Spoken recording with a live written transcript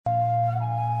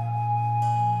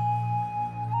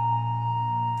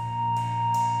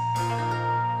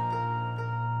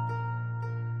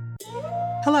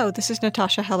Hello, this is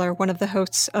Natasha Heller, one of the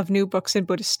hosts of New Books in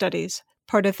Buddhist Studies,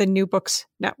 part of the New Books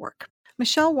Network.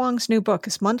 Michelle Wang's new book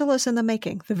is Mandalas in the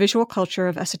Making, The Visual Culture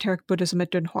of Esoteric Buddhism at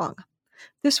Dunhuang.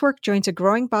 This work joins a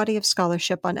growing body of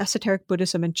scholarship on esoteric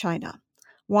Buddhism in China.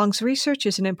 Wang's research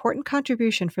is an important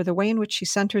contribution for the way in which she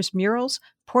centers murals,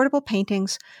 portable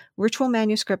paintings, ritual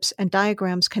manuscripts, and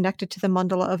diagrams connected to the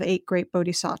mandala of 8 great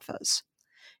bodhisattvas.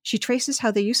 She traces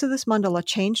how the use of this mandala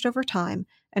changed over time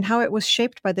and how it was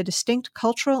shaped by the distinct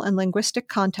cultural and linguistic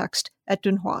context at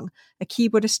Dunhuang, a key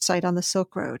Buddhist site on the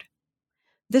Silk Road.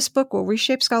 This book will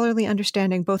reshape scholarly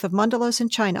understanding both of mandalas in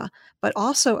China, but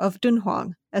also of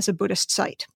Dunhuang as a Buddhist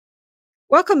site.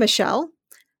 Welcome, Michelle.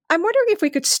 I'm wondering if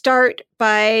we could start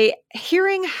by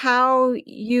hearing how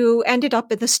you ended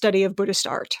up in the study of Buddhist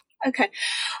art. Okay.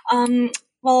 I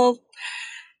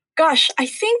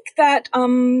think that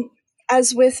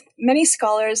as with many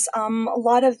scholars, a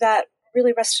lot of that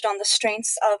really rested on the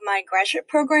strengths of my graduate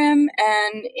program,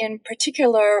 and in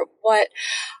particular, what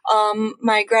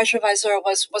my graduate advisor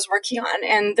was working on.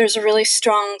 And there's a really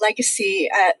strong legacy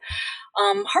at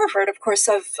Harvard, of course,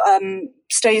 of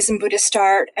studies in Buddhist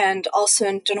art and also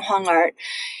in Dunhuang art.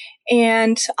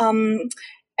 And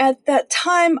at that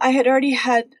time, I had already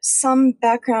had some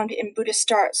background in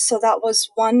Buddhist art, so that was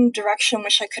one direction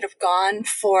which I could have gone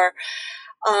for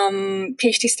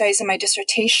PhD studies in my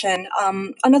dissertation.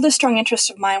 Another strong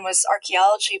interest of mine was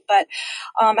archaeology, but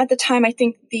at the time, I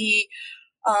think the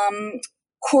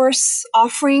course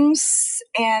offerings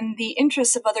and the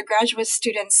interests of other graduate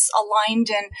students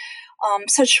aligned in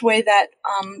such a way that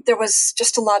there was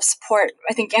just a lot of support,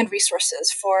 I think, and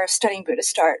resources for studying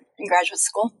Buddhist art in graduate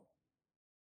school.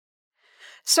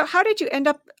 So how did you end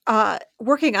up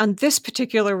working on this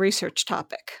particular research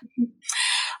topic?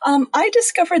 I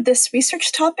discovered this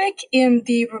research topic in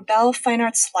the Rubel Fine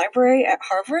Arts Library at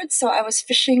Harvard. So I was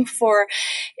fishing for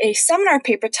a seminar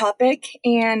paper topic.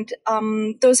 And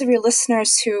those of your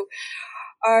listeners who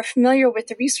are familiar with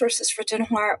the resources for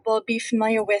Dunhuang art will be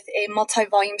familiar with a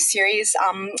multi-volume series.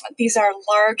 These are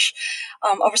large,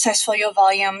 oversized folio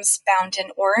volumes bound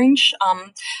in orange,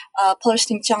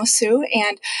 published in Jiangsu.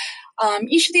 And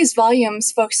each of these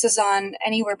volumes focuses on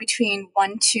anywhere between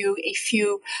one to a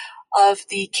few of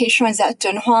the cave shrines at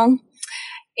Dunhuang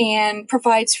and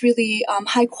provides really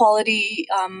high quality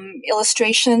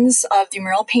illustrations of the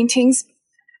mural paintings.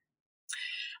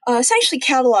 Essentially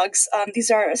catalogs. These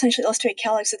are essentially illustrated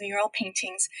catalogs of the mural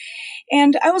paintings.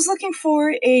 And I was looking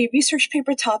for a research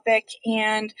paper topic,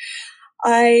 and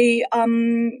I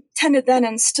tended then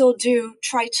and still do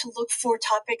try to look for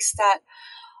topics that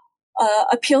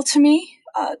appeal to me,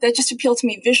 that just appeal to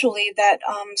me visually, that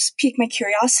pique my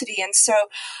curiosity. And so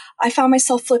I found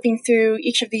myself flipping through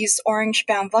each of these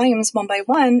orange-bound volumes one by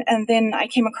one, and then I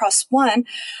came across one,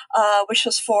 which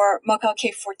was for Mogao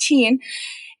Cave 14.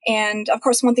 And of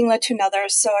course, one thing led to another,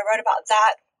 so I wrote about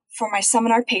that for my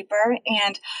seminar paper,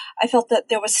 and I felt that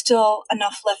there was still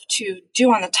enough left to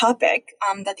do on the topic,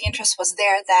 that the interest was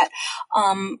there, that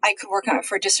I could work on it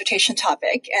for a dissertation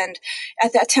topic. And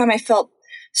at that time, I felt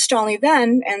strongly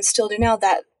then, and still do now,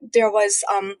 that there was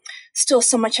still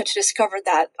so much yet to discover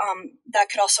that that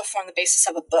could also form the basis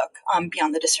of a book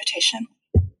beyond the dissertation.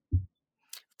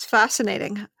 It's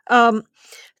fascinating.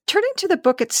 Turning to the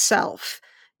book itself,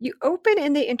 you open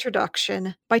in the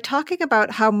introduction by talking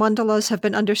about how mandalas have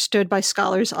been understood by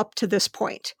scholars up to this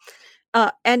point,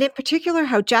 and in particular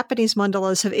how Japanese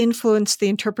mandalas have influenced the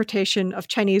interpretation of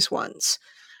Chinese ones.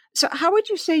 So how would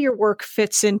you say your work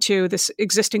fits into this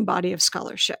existing body of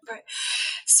scholarship? Right.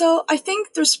 So I think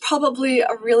there's probably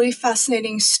a really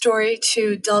fascinating story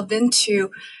to delve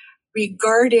into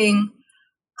regarding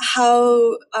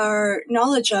how our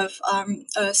knowledge of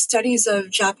studies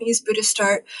of Japanese Buddhist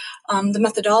art, the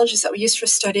methodologies that we use for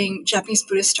studying Japanese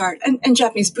Buddhist art and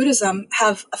Japanese Buddhism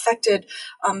have affected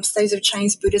studies of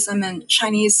Chinese Buddhism and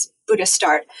Chinese Buddhist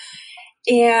art.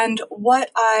 And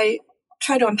what I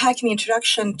try to unpack in the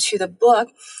introduction to the book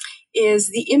is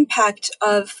the impact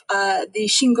of the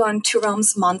Shingon Two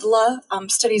Realms mandala,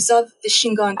 studies of the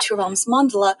Shingon Two Realms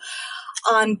mandala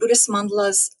on Buddhist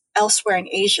mandalas elsewhere in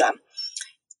Asia.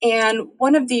 And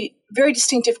one of the very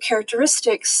distinctive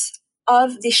characteristics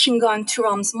of the Shingon Two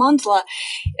Realms mandala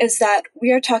is that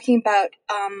we are talking about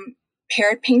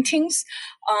paired paintings,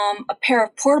 a pair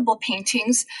of portable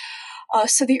paintings.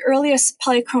 So the earliest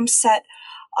polychrome set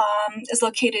is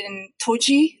located in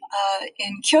Toji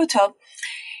in Kyoto.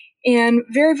 And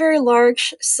very, very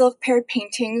large silk paired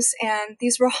paintings, and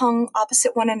these were hung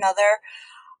opposite one another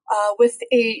with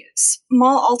a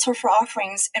small altar for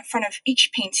offerings in front of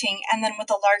each painting, and then with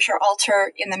a larger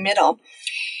altar in the middle.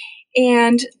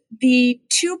 And the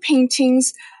two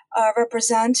paintings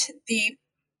represent the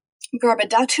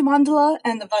Garbhadhatu mandala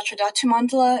and the Vajradhatu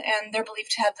mandala, and they're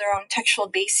believed to have their own textual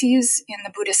bases in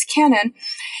the Buddhist canon.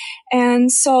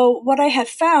 And so what I had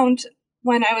found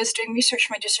when I was doing research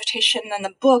for my dissertation and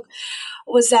the book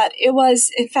was that it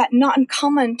was, in fact, not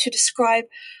uncommon to describe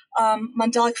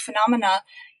mandalic phenomena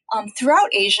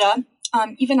throughout Asia,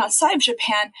 even outside of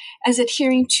Japan, as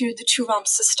adhering to the two-realm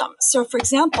system. So, for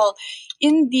example,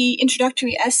 in the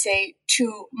introductory essay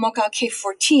to Mokao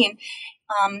K14,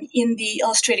 in the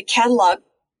illustrated catalog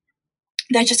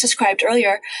that I just described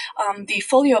earlier, the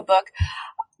folio book,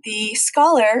 the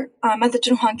scholar at the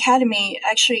Dunhuang Academy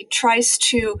actually tries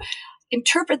to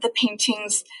interpret the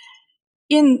paintings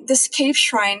in this cave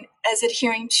shrine as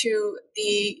adhering to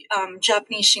the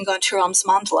Japanese Shingon Two-realms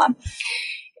mandala.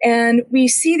 And we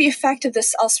see the effect of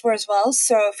this elsewhere as well.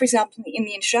 So, for example, in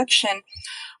the introduction,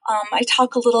 I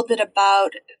talk a little bit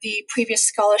about the previous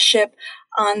scholarship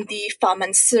on the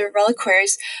Famen-Si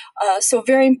reliquaries. So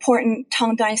very important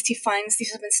Tang Dynasty finds.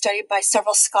 These have been studied by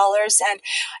several scholars, and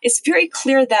it's very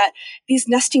clear that these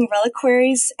nesting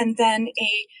reliquaries and then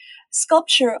a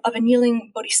sculpture of a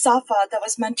kneeling bodhisattva that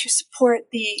was meant to support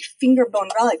the finger bone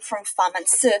relic from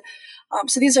Famen-Si.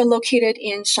 So these are located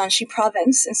in Shanxi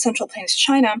province in Central Plains,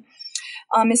 China.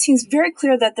 It seems very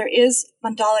clear that there is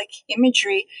mandalic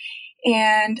imagery.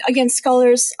 And again,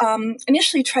 scholars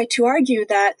initially tried to argue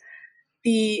that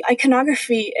the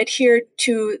iconography adhered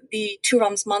to the Two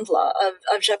Realms mandala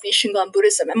of Japanese Shingon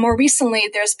Buddhism. And more recently,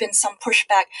 there's been some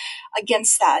pushback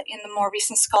against that in the more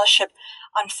recent scholarship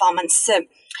on Famen-Si.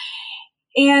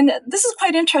 And this is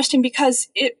quite interesting because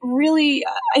it really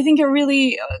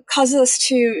causes us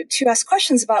to ask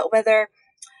questions about whether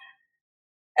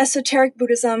esoteric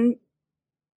Buddhism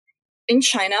in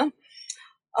China,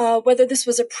 whether this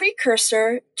was a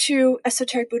precursor to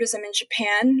esoteric Buddhism in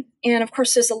Japan. And of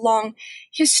course, there's a long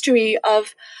history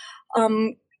of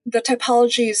the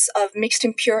typologies of mixed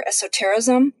and pure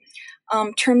esotericism,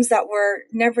 terms that were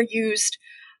never used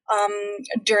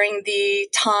during the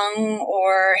Tang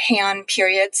or Han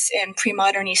periods in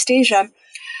pre-modern East Asia,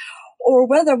 or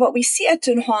whether what we see at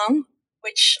Dunhuang,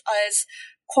 which is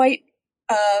quite,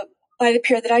 by the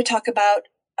period that I talk about,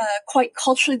 quite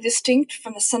culturally distinct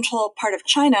from the central part of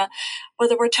China,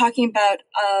 whether we're talking about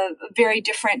a very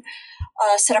different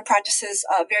set of practices,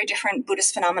 very different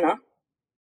Buddhist phenomena.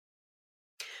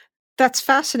 That's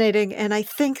fascinating, and I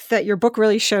think that your book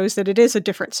really shows that it is a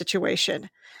different situation.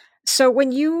 So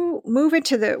when you move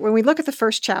into when we look at the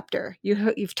first chapter,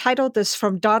 you've titled this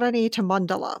From Dharani to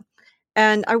Mandala.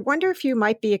 And I wonder if you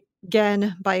might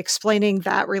begin by explaining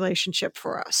that relationship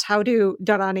for us. How do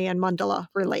Dharani and Mandala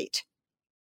relate?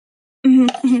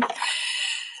 Mm-hmm.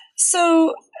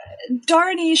 So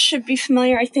Dharani should be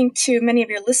familiar, I think, to many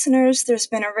of your listeners. There's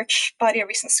been a rich body of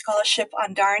recent scholarship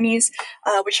on Dharanis,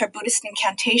 which are Buddhist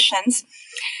incantations.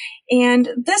 And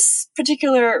this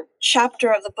particular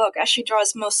chapter of the book actually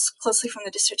draws most closely from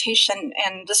the dissertation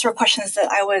and the sort of questions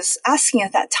that I was asking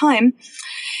at that time.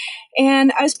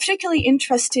 And I was particularly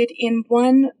interested in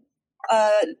one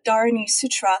Dharani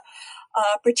sutra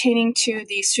pertaining to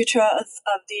the Sutra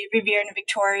of the revered and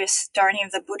victorious Dharani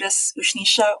of the Buddhist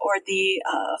Ushnisha, or the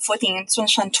Foting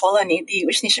Zhunshan Tolani, the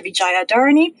Ushnisha Vijaya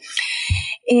Dharani.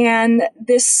 And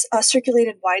this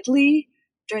circulated widely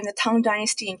during the Tang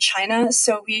Dynasty in China.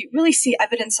 So we really see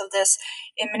evidence of this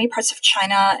in many parts of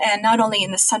China, and not only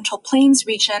in the Central Plains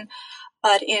region,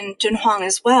 but in Dunhuang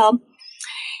as well.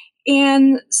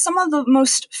 And some of the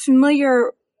most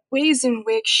familiar ways in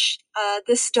which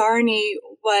this Dharani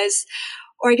was,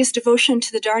 or I guess devotion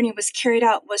to the Dharani was carried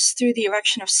out, was through the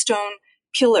erection of stone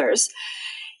pillars.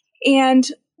 And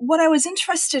what I was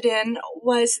interested in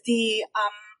was the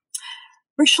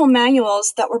ritual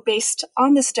manuals that were based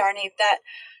on this Dharani that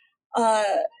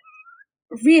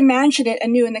reimagine it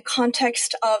anew in the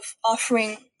context of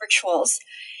offering rituals.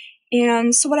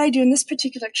 And so what I do in this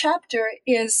particular chapter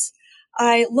is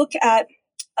I look at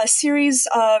a series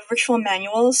of ritual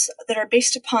manuals that are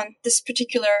based upon this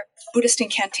particular Buddhist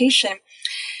incantation.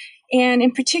 And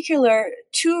in particular,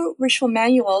 two ritual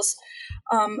manuals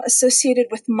associated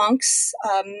with monks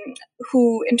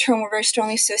who in turn were very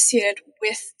strongly associated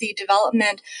with the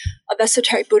development of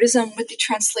esoteric Buddhism with the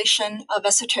translation of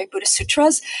esoteric Buddhist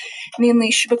sutras,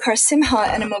 namely Shubhakar Simha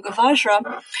and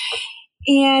Amoghavajra.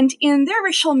 And in their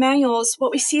ritual manuals,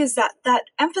 what we see is that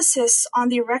emphasis on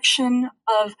the erection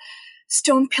of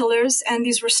stone pillars, and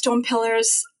these were stone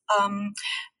pillars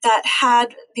that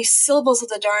had the syllables of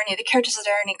the Dharani, the characters of the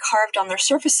Dharani carved on their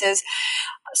surfaces.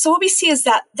 So what we see is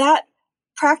that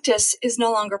practice is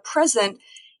no longer present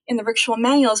in the ritual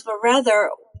manuals, but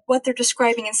rather what they're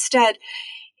describing instead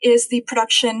is the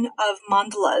production of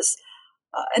mandalas,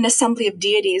 an assembly of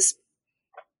deities.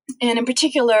 and in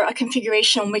particular, a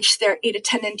configuration in which there are 8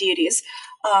 attendant deities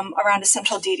around a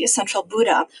central deity, a central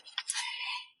Buddha.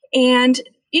 And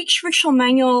each ritual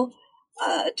manual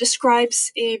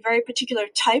describes a very particular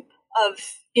type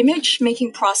of image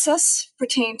making process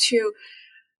pertaining to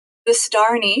this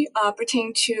dharani,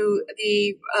 pertaining to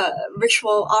the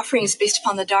ritual offerings based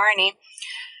upon the dharani.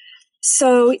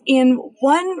 So in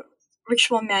one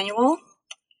ritual manual,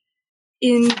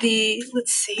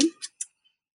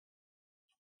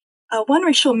 one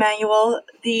ritual manual,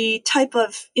 the type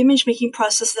of image making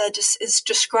process that is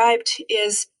described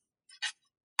is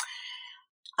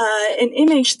an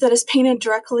image that is painted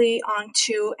directly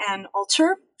onto an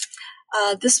altar.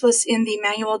 This was in the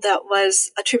manual that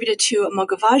was attributed to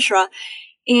Amoghavajra.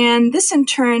 And this, in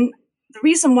turn, the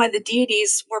reason why the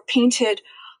deities were painted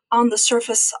on the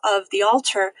surface of the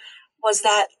altar was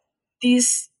that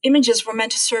these images were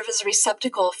meant to serve as a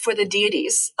receptacle for the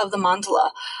deities of the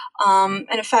mandala, and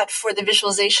in fact, for the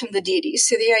visualization of the deities.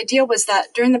 So the idea was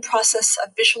that during the process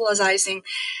of visualizing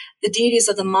the deities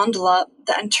of the mandala,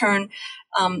 that in turn,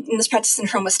 in this practice in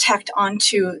turn was tacked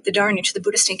onto the dharani, to the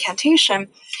Buddhist incantation,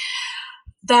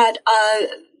 that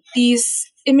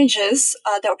these images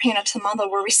that were painted to the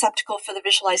mandala were receptacle for the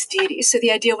visualized deities. So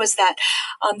the idea was that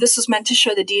this was meant to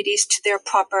show the deities to their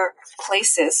proper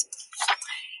places.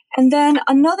 And then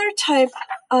another type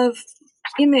of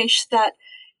image that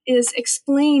is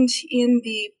explained in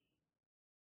the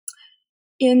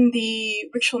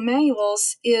ritual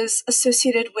manuals is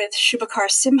associated with Shubhakar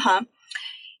Simha.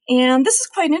 And this is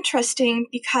quite interesting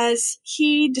because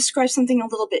he describes something a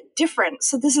little bit different.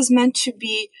 So this is meant to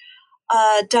be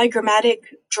a diagrammatic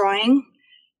drawing,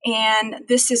 and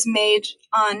this is made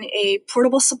on a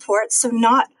portable support, so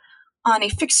not on a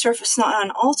fixed surface, not on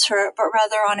an altar, but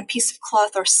rather on a piece of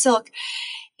cloth or silk.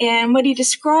 And what he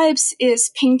describes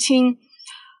is painting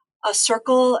a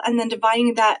circle and then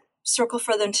dividing that circle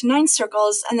further into 9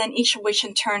 circles, and then each of which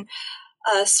in turn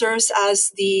serves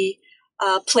as the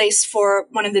place for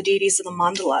one of the deities of the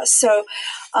mandala. So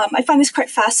I find this quite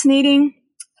fascinating.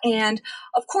 And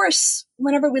of course,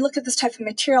 whenever we look at this type of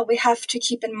material, we have to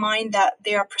keep in mind that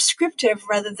they are prescriptive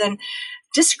rather than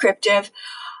descriptive.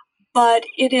 But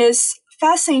it is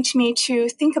fascinating to me to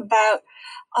think about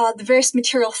the various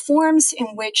material forms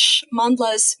in which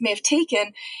mandalas may have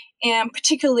taken, and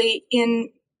particularly in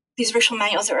these ritual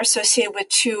manuals that are associated with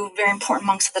 2 very important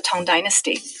monks of the Tang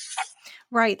Dynasty.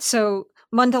 Right. So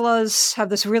mandalas have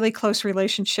this really close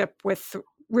relationship with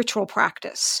ritual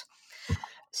practice.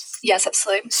 Yes,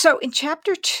 absolutely. So in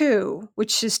chapter 2,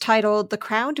 which is titled The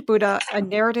Crowned Buddha and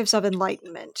Narratives of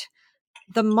Enlightenment,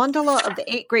 the mandala of the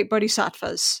 8 great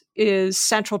bodhisattvas is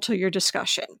central to your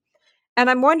discussion. And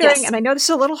I'm wondering, Yes. and I know this is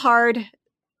a little hard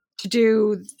to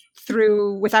do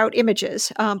without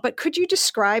images, but could you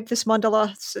describe this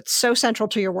mandala? It's so central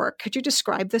to your work. Could you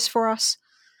describe this for us?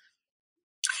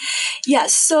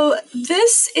 Yes, so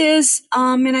this is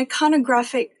an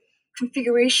iconographic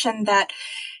configuration that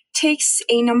takes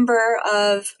a number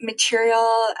of material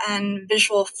and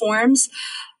visual forms.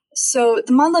 So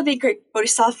the mandala of 8 great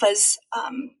bodhisattvas,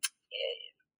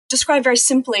 described very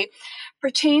simply,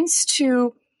 pertains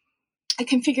to a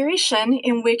configuration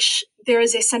in which there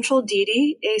is a central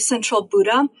deity, a central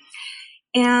Buddha,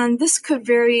 and this could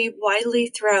vary widely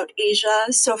throughout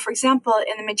Asia. So, for example,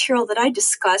 in the material that I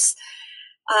discuss,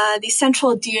 the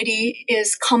central deity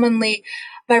is commonly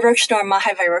Vairocana or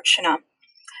Mahavairocana.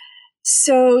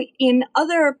 So in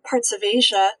other parts of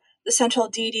Asia, the central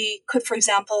deity could, for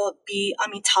example, be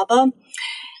Amitabha.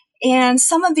 And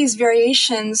some of these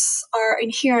variations are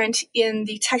inherent in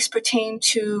the text pertaining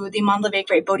to the mandala of 8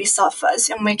 great bodhisattvas,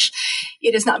 in which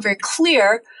it is not very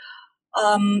clear.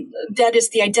 That is,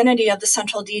 the identity of the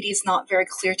central deity is not very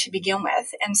clear to begin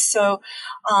with. And so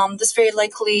this very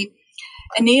likely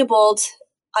enabled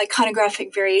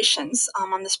iconographic variations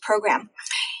on this program.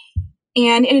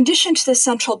 And in addition to the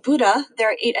central Buddha, there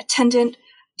are 8 attendant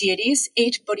deities,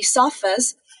 8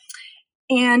 bodhisattvas,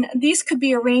 and these could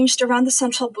be arranged around the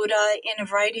central Buddha in a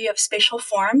variety of spatial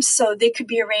forms. So they could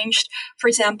be arranged, for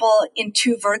example, in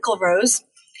 2 vertical rows.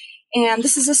 And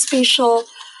this is a spatial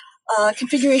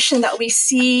configuration that we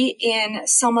see in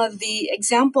some of the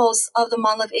examples of the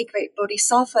mandala of 8 great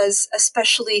bodhisattvas,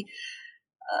 especially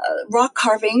rock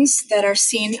carvings that are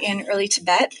seen in early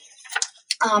Tibet.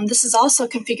 This is also a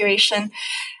configuration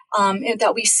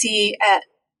that we see at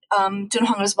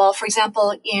Dunhuang as well, for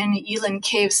example, in Yilin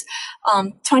Caves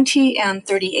 20 and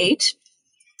 38.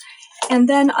 And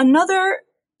then another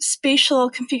spatial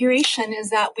configuration is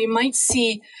that we might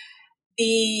see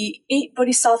the 8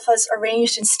 bodhisattvas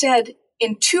arranged instead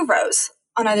in 2 rows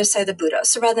on either side of the Buddha.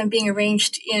 So rather than being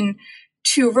arranged in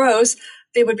 2 rows,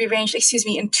 they would be arranged,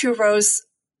 in 2 rows,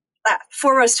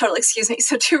 4 rows total,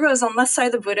 So 2 rows on the left side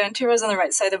of the Buddha and 2 rows on the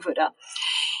right side of the Buddha.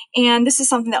 And this is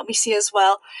something that we see as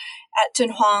well at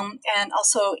Dunhuang and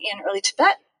also in early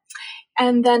Tibet.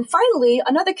 And then finally,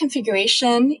 another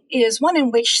configuration is one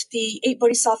in which the 8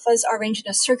 bodhisattvas are arranged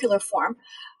in a circular form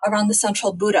around the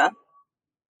central Buddha.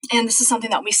 And this is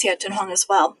something that we see at Dunhuang as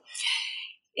well.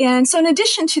 And so in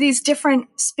addition to these different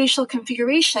spatial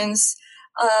configurations,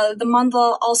 the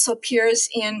mandala also appears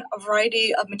in a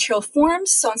variety of material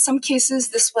forms. So in some cases,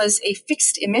 this was a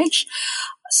fixed image.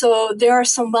 So there are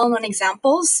some well-known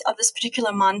examples of this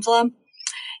particular mandala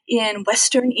in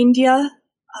Western India.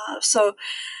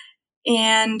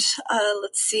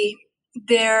 Let's see.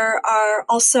 There are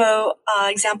also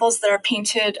examples that are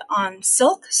painted on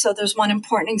silk. So there's one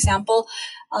important example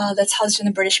that's housed in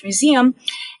the British Museum.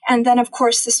 And then, of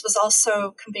course, this was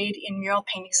also conveyed in mural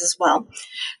paintings as well.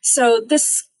 So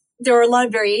there are a lot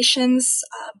of variations,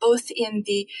 both in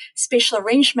the spatial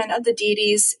arrangement of the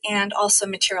deities and also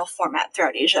material format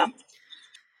throughout Asia.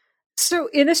 So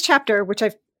in this chapter, which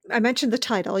I mentioned the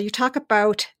title, you talk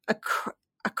about a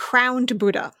crowned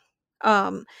Buddha.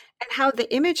 And how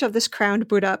the image of this crowned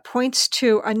Buddha points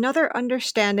to another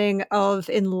understanding of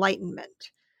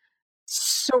enlightenment.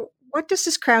 So what does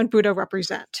this crowned Buddha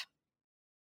represent?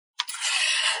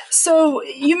 So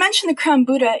you mentioned the crowned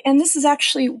Buddha, and this is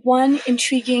actually one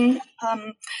intriguing,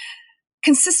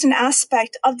 consistent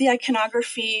aspect of the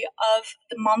iconography of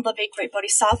the mandala of 8 great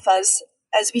bodhisattvas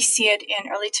as we see it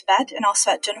in early Tibet and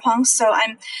also at Dunhuang. So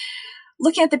I'm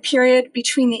looking at the period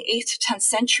between the 8th to 10th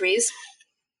centuries.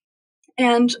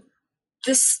 And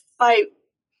by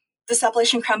this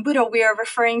appellation crown Buddha, we are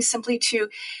referring simply to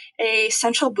a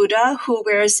central Buddha who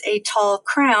wears a tall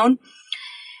crown.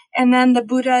 And then the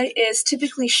Buddha is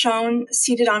typically shown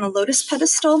seated on a lotus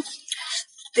pedestal.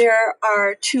 There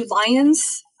are 2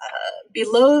 lions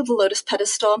below the lotus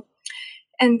pedestal.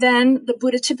 And then the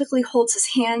Buddha typically holds his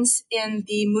hands in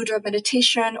the mudra of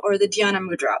meditation or the dhyana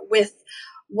mudra, with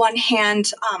one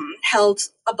hand held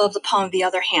above the palm of the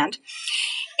other hand.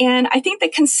 And I think the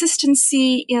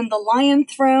consistency in the lion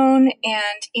throne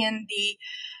and in the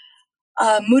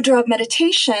mudra of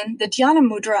meditation, the dhyana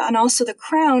mudra, and also the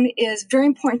crown is very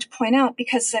important to point out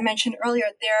because, as I mentioned earlier,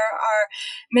 there are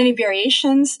many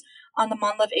variations on the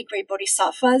mandala of 8 great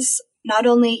bodhisattvas, not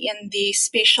only in the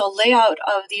spatial layout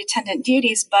of the attendant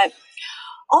deities, but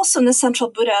also in the central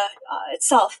Buddha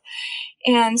itself.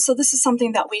 And so this is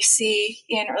something that we see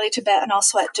in early Tibet and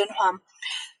also at Dunhuang.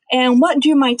 And what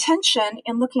drew my attention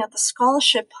in looking at the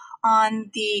scholarship on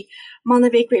the mandala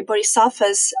of 8 great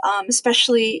bodhisattvas,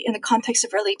 especially in the context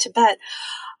of early Tibet,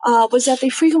 was that they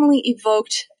frequently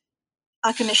evoked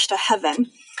Akanishta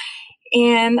heaven.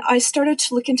 And I started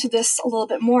to look into this a little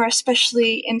bit more,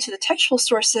 especially into the textual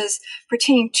sources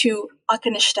pertaining to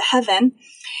Akanishta heaven.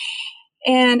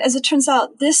 And as it turns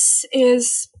out, this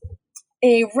is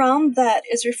a realm that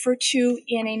is referred to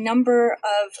in a number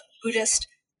of Buddhist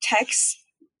texts,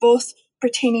 both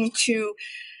pertaining to,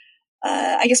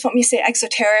 what we say,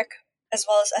 exoteric as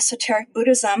well as esoteric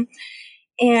Buddhism.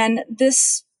 And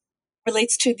this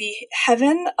relates to the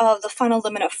heaven of the final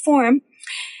limit of form.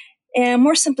 And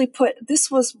more simply put, this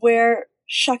was where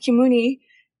Shakyamuni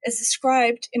is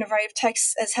described in a variety of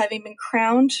texts as having been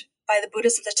crowned by the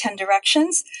Buddhas of the 10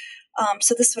 directions.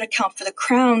 So this would account for the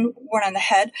crown worn on the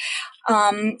head,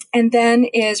 and then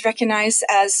is recognized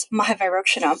as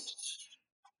Mahavairochana.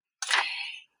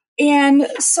 And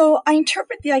so I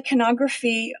interpret the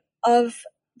iconography of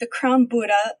the crowned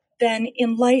Buddha then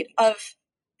in light of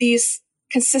these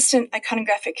consistent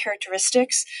iconographic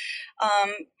characteristics.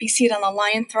 We see it on the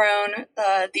lion throne,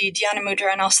 the dhyana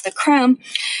mudra, and also the crown,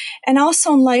 and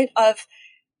also in light of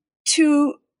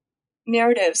 2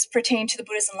 narratives pertaining to the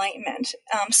Buddha's enlightenment.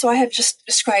 So I have just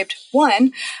described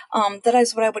one, that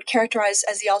is what I would characterize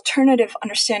as the alternative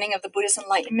understanding of the Buddha's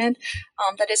enlightenment,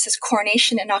 that is his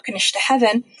coronation in Akanishta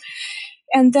heaven.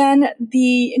 And then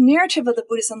the narrative of the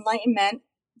Buddha's enlightenment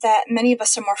that many of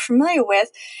us are more familiar with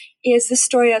is the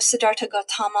story of Siddhartha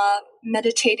Gautama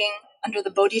meditating under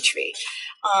the Bodhi tree.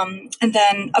 And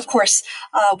then, of course,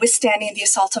 withstanding the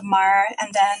assault of Mara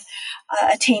and then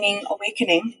attaining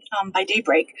awakening by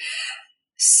daybreak.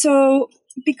 So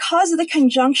because of the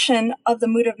conjunction of the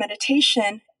mood of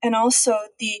meditation and also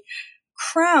the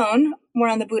crown worn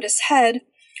on the Buddha's head,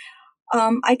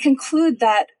 I conclude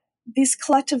that these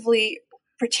collectively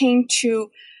pertain to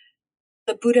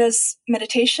the Buddha's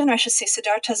meditation, or I should say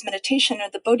Siddhartha's meditation, or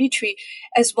the Bodhi tree,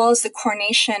 as well as the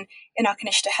coronation in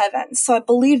Akanishta heaven. So I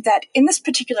believe that in this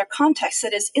particular context,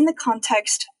 that is in the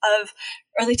context of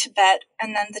early Tibet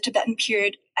and then the Tibetan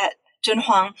period at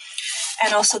Dunhuang,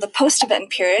 and also the post-Tibetan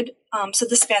period, so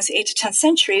this spans the 8th to 10th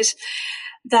centuries,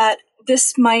 that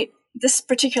this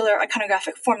particular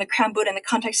iconographic form, the crown Buddha, in the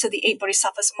context of the 8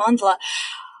 Bodhisattvas mandala,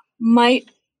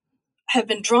 might have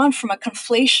been drawn from a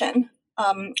conflation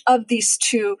of these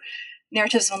two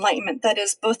narratives of enlightenment, that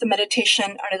is, both the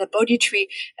meditation under the Bodhi tree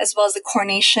as well as the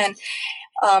coronation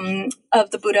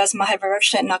of the Buddha as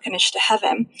Mahaviraksha and Nakanishi to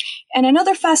heaven. And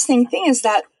another fascinating thing is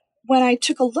that when I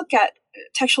took a look at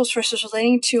textual sources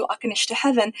relating to Akanishi to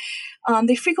heaven,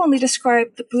 they frequently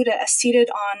describe the Buddha as seated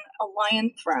on a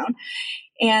lion throne.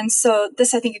 And so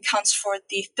this, I think, accounts for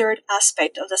the third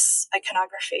aspect of this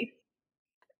iconography.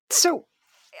 So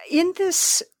in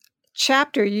this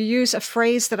chapter, you use a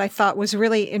phrase that I thought was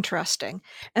really interesting,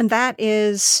 and that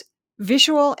is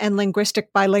visual and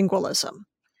linguistic bilingualism.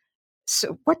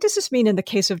 So what does this mean in the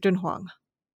case of Dunhuang?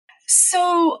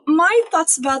 So my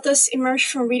thoughts about this emerged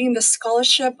from reading the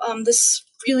scholarship, this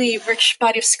really rich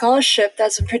body of scholarship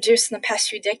that's been produced in the past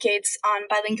few decades on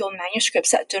bilingual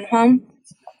manuscripts at Dunhuang.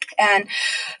 And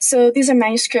so these are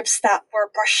manuscripts that were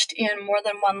brushed in more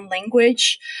than one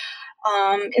language.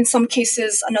 In some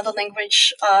cases, another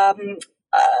language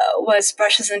was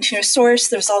brushed as an internal source.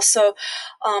 There's also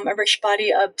a rich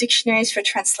body of dictionaries for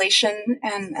translation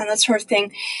and that sort of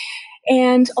thing.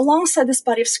 And alongside this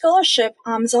body of scholarship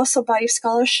is also a body of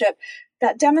scholarship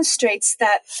that demonstrates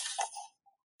that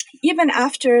even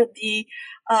after the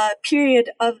period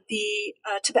of the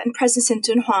Tibetan presence in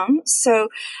Dunhuang, so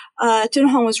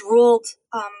Dunhuang was ruled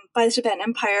by the Tibetan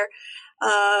Empire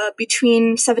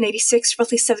between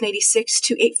roughly 786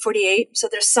 to 848. So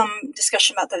there's some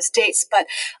discussion about those dates, but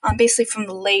basically from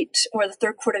the late or the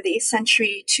third quarter of the 8th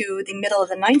century to the middle of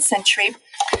the 9th century.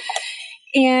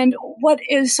 And what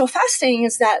is so fascinating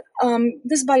is that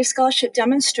this body of scholarship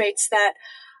demonstrates that,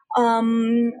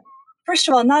 first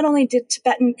of all, not only did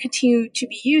Tibetan continue to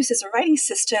be used as a writing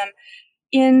system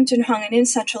in Dunhuang and in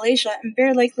Central Asia, and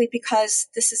very likely because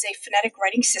this is a phonetic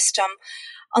writing system,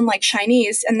 unlike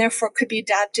Chinese, and therefore could be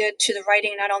adapted to the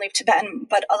writing not only of Tibetan,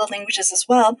 but other languages as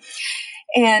well.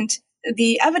 And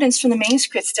the evidence from the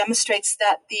manuscripts demonstrates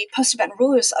that the post-Tibetan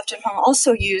rulers of Dunhuang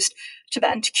also used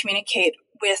Tibetan to communicate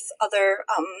with other,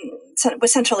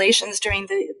 with Central Asians during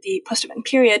the post-Tibetan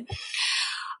period.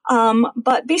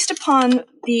 But based upon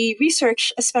the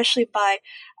research, especially by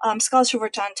scholars who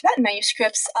worked on Tibetan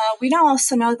manuscripts, we now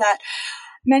also know that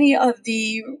many of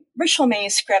the ritual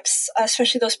manuscripts,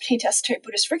 especially those pertaining to esoteric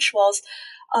Buddhist rituals,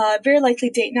 very likely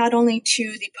date not only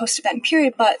to the post-Tibetan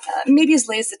period, but maybe as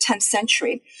late as the 10th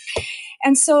century.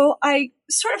 And so I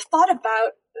sort of thought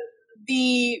about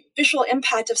the visual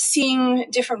impact of seeing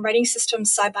different writing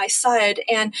systems side by side,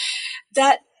 and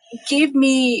that gave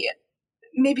me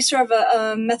maybe sort of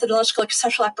a methodological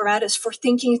conceptual apparatus for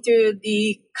thinking through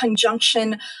the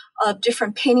conjunction of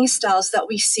different painting styles that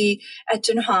we see at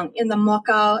Dunhuang in the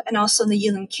Mokao and also in the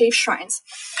Yilin cave shrines.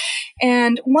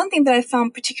 And one thing that I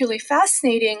found particularly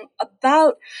fascinating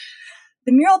about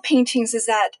the mural paintings is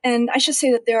that, and I should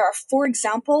say that there are 4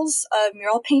 examples of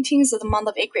mural paintings of the mandala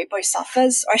of 8 great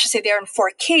bodhisattvas, or I should say they are in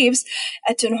 4 caves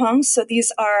at Dunhuang. So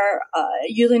these are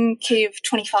Yulin Cave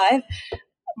 25,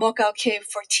 Mokao Cave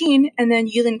 14, and then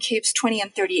Yulin Caves 20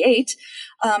 and 38.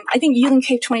 I think Yulin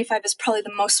Cave 25 is probably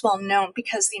the most well known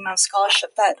because the amount of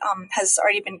scholarship that has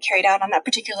already been carried out on that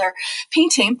particular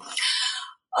painting.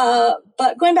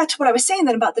 But going back to what I was saying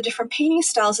then about the different painting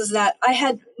styles is that I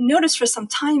had noticed for some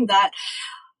time that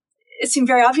it seemed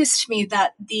very obvious to me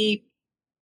that the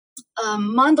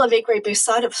mandala of 8 great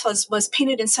bodhisattvas was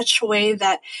painted in such a way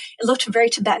that it looked very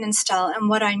Tibetan in style. And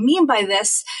what I mean by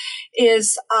this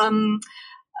is an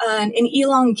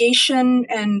elongation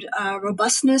and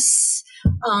robustness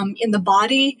in the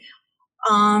body.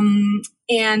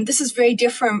 And this is very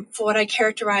different from what I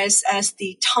characterize as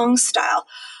the Tang style,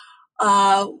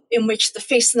 in which the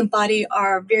face and the body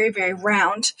are very, very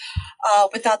round,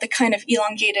 without the kind of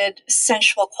elongated,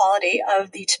 sensual quality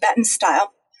of the Tibetan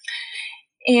style.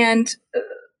 And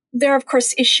there are, of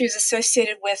course, issues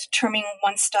associated with terming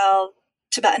one style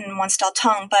Tibetan and one style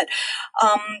Tang. But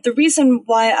the reason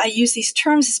why I use these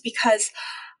terms is because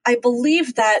I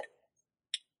believe that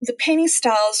the painting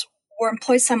styles were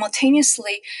employed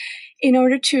simultaneously in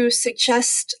order to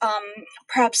suggest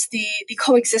perhaps the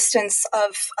coexistence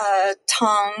of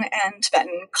Tang and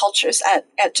Tibetan cultures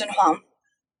at Dunhuang.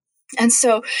 And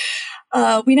so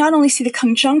we not only see the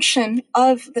conjunction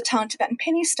of the Tang and Tibetan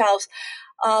painting styles,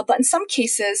 but in some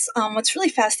cases, what's really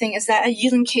fascinating is that at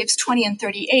Yulin Caves 20 and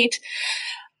 38,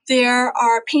 there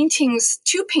are 2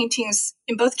 paintings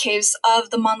in both caves of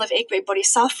the mandala of 8 great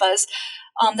bodhisattvas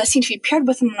that seem to be paired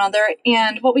with one another.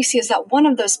 And what we see is that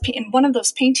in one of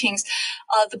those paintings,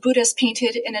 the Buddha is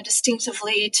painted in a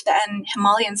distinctively Tibetan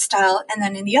Himalayan style, and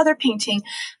then in the other painting,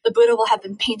 the Buddha will have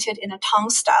been painted in a Tang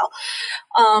style.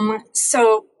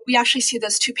 So we actually see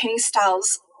those two painting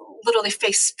styles literally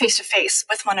face to face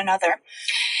with one another.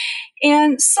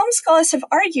 And some scholars have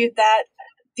argued that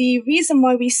the reason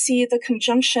why we see the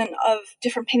conjunction of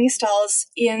different painting styles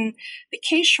in the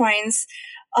cave shrines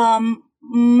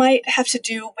might have to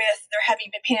do with their having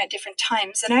been painted at different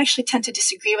times. And I actually tend to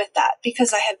disagree with that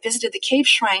because I have visited the cave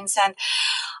shrines and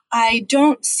I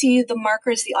don't see the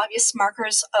obvious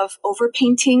markers of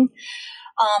overpainting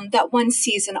that one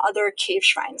sees in other cave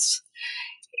shrines.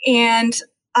 And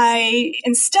I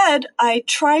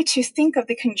try to think of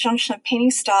the conjunction of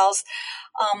painting styles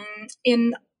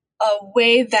in a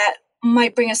way that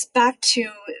might bring us back to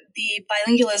the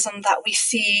bilingualism that we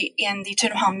see in the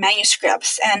Dunhuang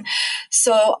manuscripts. And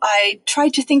so I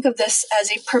tried to think of this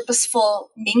as a purposeful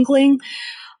mingling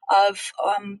of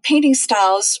painting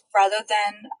styles rather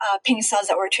than painting styles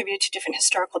that were attributed to different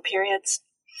historical periods.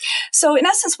 So in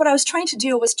essence, what I was trying to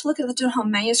do was to look at the Dunhuang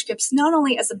manuscripts not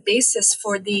only as a basis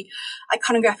for the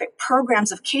iconographic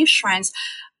programs of cave shrines,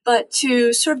 but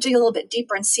to sort of dig a little bit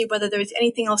deeper and see whether there's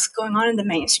anything else going on in the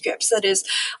manuscripts, that is,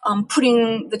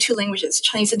 putting the two languages,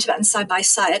 Chinese and Tibetan, side by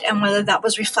side, and whether that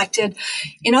was reflected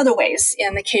in other ways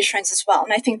in the cave shrines as well.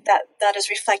 And I think that that is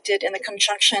reflected in the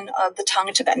conjunction of the Tang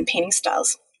and Tibetan painting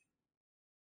styles.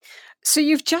 So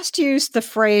you've just used the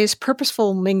phrase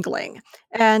purposeful mingling,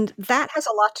 and that has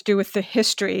a lot to do with the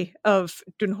history of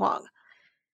Dunhuang.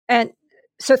 And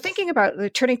so thinking about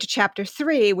turning to chapter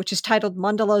 3, which is titled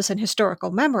Mandalas and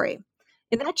Historical Memory,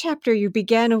 in that chapter you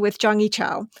begin with Zhang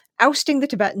Yichao ousting the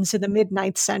Tibetans in the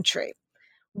mid-9th century.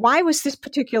 Why was this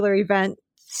particular event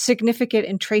significant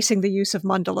in tracing the use of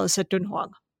mandalas at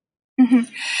Dunhuang? Mm-hmm.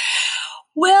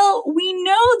 Well, we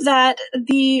know that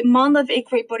the mandala of 8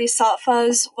 great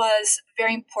bodhisattvas was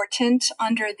very important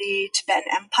under the Tibetan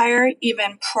Empire,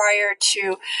 even prior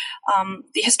to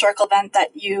the historical event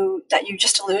that you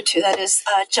just alluded to, that is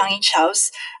Zhang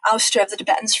Yichao's ouster of the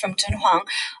Tibetans from Dunhuang.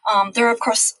 There are, of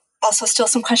course, also still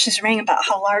some questions remaining about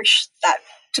how large that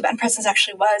Tibetan presence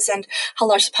actually was and how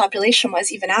large the population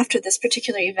was even after this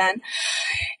particular event.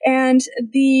 And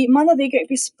the mandala of 8 great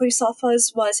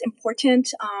bodhisattvas was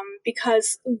important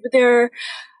because there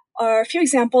are a few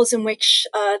examples in which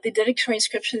the dedicatory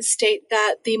inscriptions state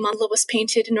that the mandala was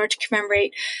painted in order to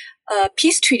commemorate a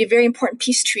peace treaty, a very important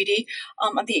peace treaty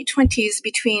of the 820s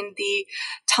between the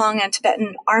Tang and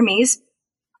Tibetan armies.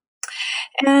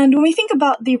 And when we think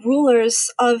about the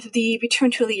rulers of the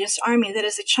Return to Allegiance Army, that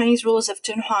is the Chinese rulers of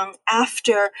Dunhuang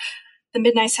after the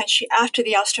mid-9th century, after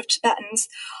the ouster of Tibetans,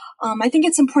 I think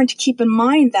it's important to keep in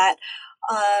mind that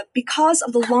because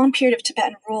of the long period of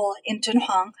Tibetan rule in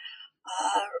Dunhuang,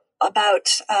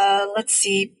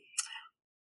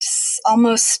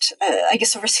 almost, I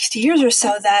guess, over 60 years or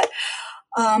so, that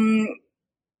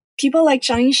people like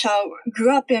Zhang Yichao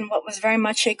grew up in what was very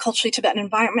much a culturally Tibetan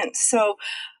environment. So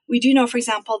we do know, for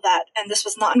example, that, and this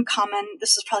was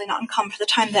probably not uncommon for the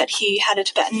time, that he had a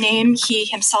Tibetan name. He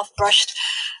himself brushed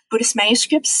Buddhist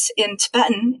manuscripts in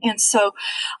Tibetan. And so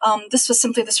this was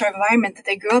simply the sort of environment that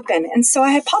they grew up in. And so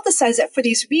I hypothesize that for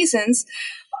these reasons,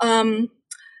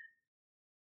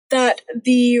 that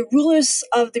the rulers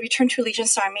of the Return to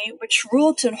Allegiance Army, which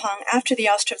ruled Dunhuang after the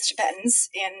ouster of the Tibetans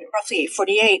in roughly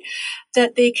 848,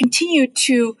 that they continued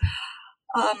to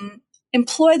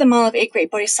employ the mandala of 8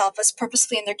 great bodhisattvas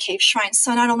purposely in their cave shrines.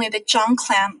 So not only the Zhang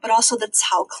clan, but also the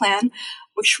Cao clan,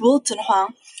 which ruled Dunhuang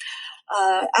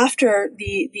after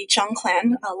the Zhang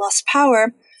clan lost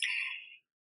power.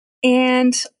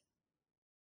 And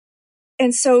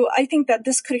so I think that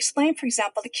this could explain, for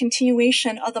example, the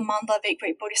continuation of the mandala of 8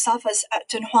 great bodhisattvas at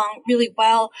Dunhuang really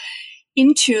well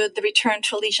into the Return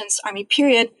to Allegiance Army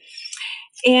period.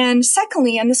 And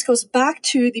secondly, and this goes back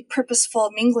to the purposeful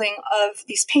mingling of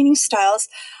these painting styles,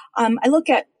 I look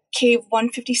at Cave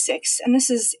 156, and this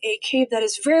is a cave that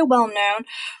is very well known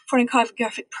for an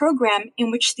iconographic program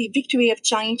in which the victory of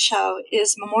Zhang Yichao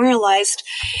is memorialized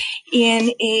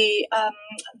in the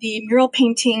mural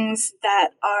paintings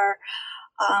that are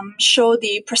show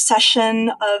the procession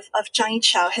of Zhang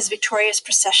Yichao, his victorious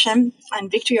procession and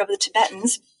victory over the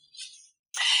Tibetans.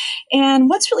 And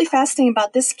what's really fascinating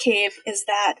about this cave is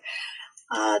that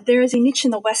there is a niche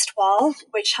in the west wall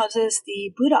which houses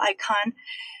the Buddha icon,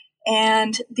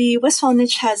 and the west wall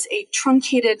niche has a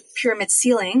truncated pyramid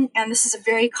ceiling, and this is a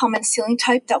very common ceiling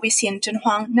type that we see in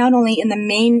Dunhuang, not only in the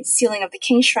main ceiling of the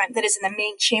cave shrine, that is in the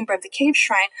main chamber of the cave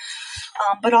shrine,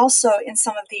 but also in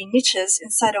some of the niches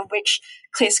inside of which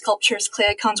clay sculptures, clay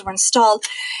icons were installed.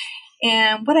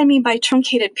 And what I mean by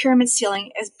truncated pyramid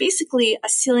ceiling is basically a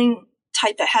ceiling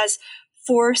type that has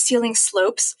 4 ceiling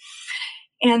slopes,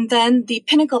 and then the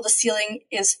pinnacle of the ceiling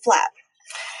is flat.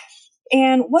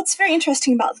 And what's very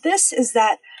interesting about this is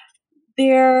that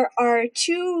there are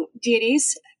 2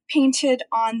 deities painted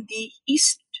on the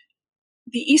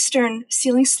eastern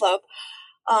ceiling slope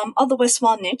of the west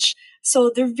wall niche.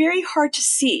 So they're very hard to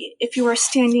see. If you are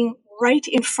standing right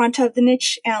in front of the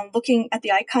niche and looking at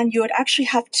the icon, you would actually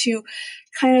have to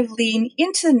kind of lean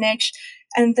into the niche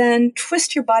and then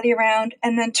twist your body around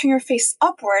and then turn your face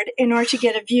upward in order to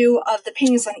get a view of the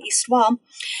paintings on the east wall.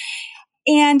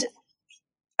 And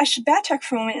I should backtrack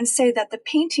for a moment and say that the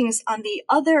paintings on the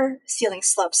other ceiling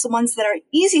slopes, the ones that are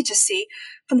easy to see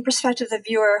from the perspective of the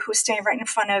viewer who's standing right in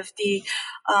front of the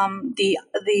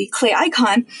clay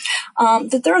icon,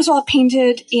 that those are all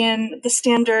painted in the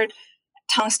standard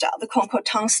Tang style, the quote-unquote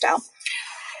Tang style.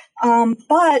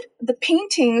 But the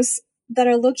paintings that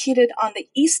are located on the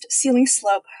east ceiling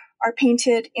slope are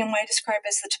painted in what I describe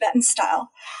as the Tibetan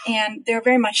style, and they're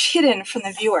very much hidden from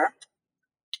the viewer.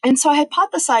 And so I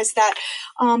hypothesized that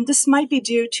this might be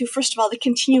due to, first of all, the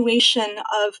continuation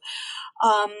of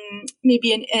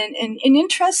maybe an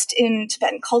interest in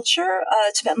Tibetan culture,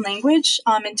 Tibetan language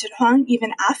in Dunhuang,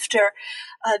 even after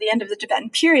the end of the Tibetan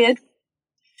period.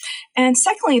 And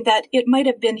secondly, that it might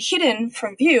have been hidden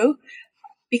from view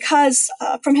because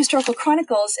from historical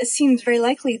chronicles, it seems very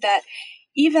likely that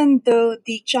even though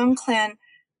the Zhang clan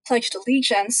pledged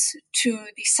allegiance to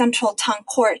the central Tang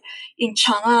court in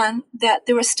Chang'an, that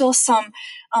there was still some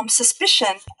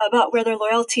suspicion about where their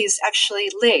loyalties actually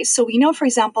lay. So we know, for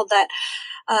example, that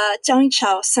Jiang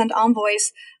Yichao sent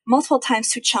envoys multiple times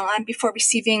to Chang'an before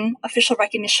receiving official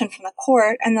recognition from the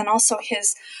court, and then also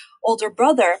his older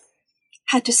brother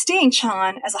had to stay in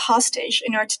Chang'an as a hostage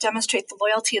in order to demonstrate the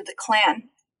loyalty of the clan.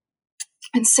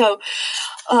 And so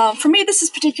for me, this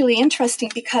is particularly interesting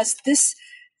because this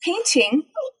painting,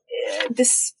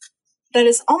 this that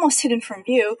is almost hidden from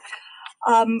view,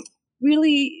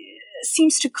 really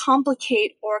seems to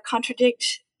complicate or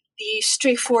contradict the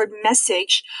straightforward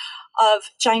message of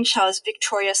Jiang Yichao's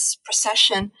victorious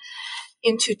procession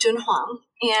into Dunhuang.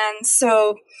 And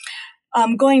so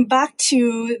going back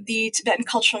to the Tibetan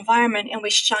cultural environment in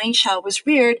which Jiang Yichao was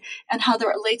reared and how that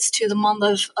relates to the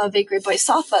mandala of eight great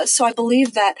bodhisattvas. So I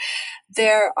believe that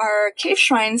there are cave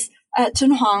shrines at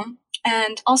Dunhuang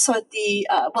and also at the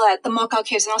Mogao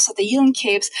caves and also at the Yilin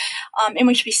caves in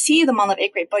which we see the mandala of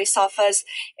eight great bodhisattvas.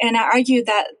 And I argue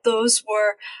that those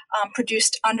were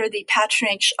produced under the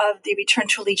patronage of the Return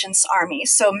to Allegiance Army.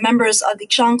 So members of the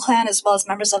Zhang clan as well as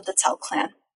members of the Cao clan.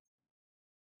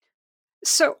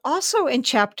 So also in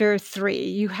chapter 3,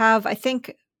 you have, I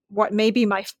think, what may be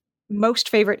my most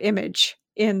favorite image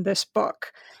in this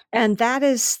book. And that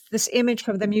is this image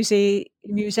from the Musée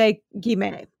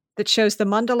Guimet that shows the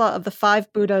mandala of the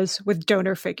 5 Buddhas with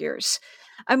donor figures.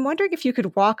 I'm wondering if you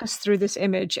could walk us through this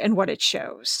image and what it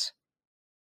shows.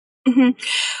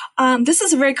 Mm-hmm. This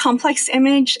is a very complex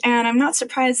image, and I'm not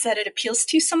surprised that it appeals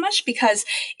to you so much because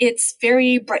it's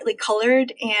very brightly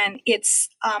colored and it's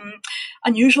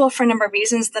unusual for a number of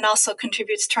reasons that also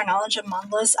contributes to our knowledge of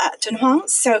mandalas at Dunhuang.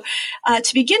 So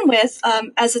to begin with,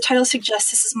 as the title suggests,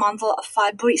 this is mandala of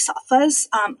 5 bodhisattvas.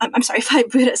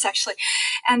 5 Buddhas, actually.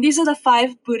 And these are the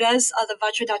 5 Buddhas of the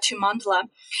Vajradhatu mandala.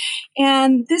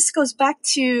 And this goes back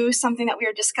to something that we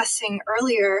were discussing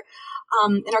earlier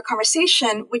in our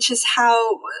conversation, which is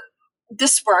how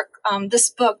this work, this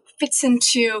book, fits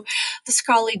into the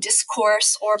scholarly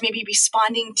discourse, or maybe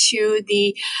responding to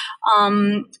the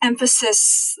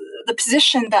emphasis, the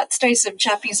position that studies of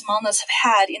Japanese mandalas have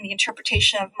had in the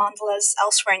interpretation of mandalas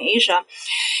elsewhere in Asia.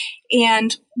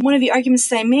 And one of the arguments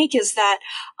that I make is that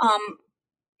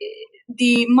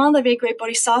the mandala of eight great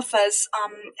bodhisattvas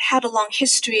had a long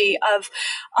history of,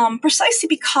 precisely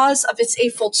because of its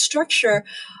eightfold structure,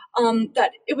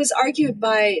 that it was argued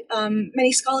by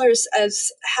many scholars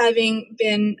as having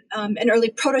been an early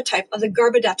prototype of the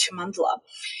Garbhodhatu mandala.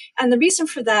 And the reason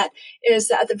for that is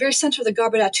that at the very center of the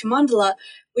Garbhodhatu mandala,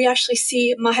 we actually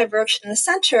see Mahaviraksha in the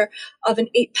center of an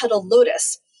 8-petaled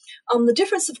lotus. The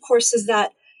difference, of course, is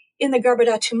that in the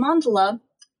Garbhodhatu mandala,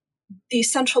 the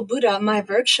central Buddha,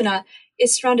 Mahaviraksha,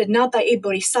 is surrounded not by 8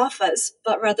 bodhisattvas,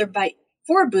 but rather by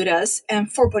 4 Buddhas and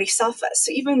 4 bodhisattvas.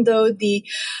 So even though the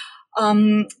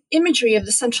imagery of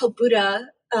the central Buddha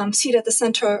seated at the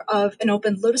center of an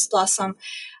open lotus blossom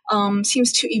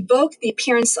seems to evoke the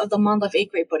appearance of the mandala of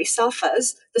 8 great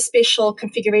bodhisattvas, the spatial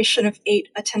configuration of 8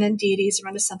 attendant deities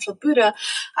around a central Buddha.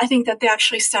 I think that they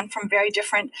actually stem from very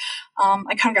different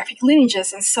iconographic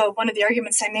lineages. And so one of the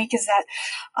arguments I make is that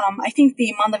I think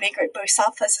the mandala of 8 great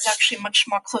bodhisattvas is actually much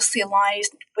more closely aligned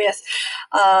with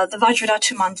the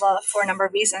Vajradhatu mandala for a number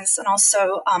of reasons, and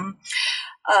also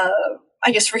I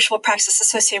guess ritual practice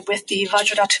associated with the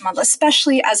Vajradhatu mandala,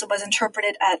 especially as it was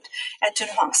interpreted at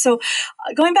Dunhuang. So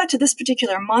going back to this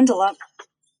particular mandala,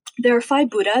 there are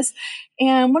 5 Buddhas,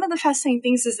 and one of the fascinating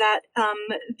things is that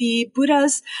the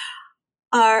Buddhas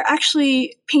are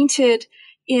actually painted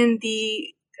in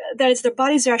that is, their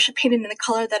bodies are actually painted in the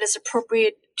color that is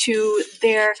appropriate to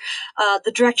their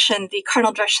the direction, the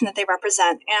cardinal direction that they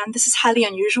represent, and this is highly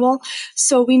unusual.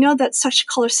 So we know that such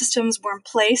color systems were in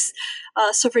place.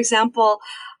 So, for example,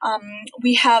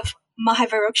 we have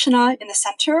Mahavairochana in the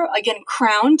center, again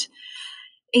crowned,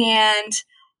 and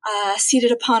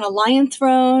seated upon a lion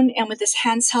throne, and with his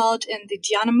hands held in the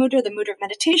dhyana mudra, the mudra of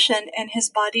meditation, and his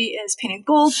body is painted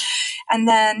gold. And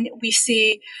then we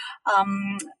see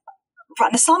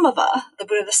Ratnasambhava, the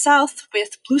Buddha of the South,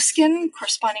 with blue skin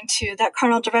corresponding to that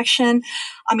cardinal direction.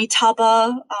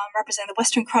 Amitabha, representing the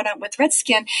Western quadrant with red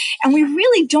skin. And we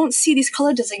really don't see these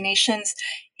color designations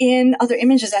in other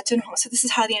images at Dunhuang, so this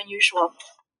is highly unusual.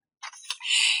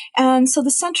 And so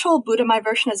the central Buddha,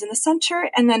 Mahavairochana, is in the center,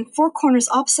 and then 4 corners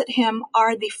opposite him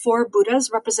are the 4 Buddhas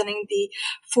representing the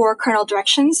 4 cardinal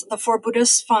directions, the 4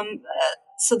 Buddhas from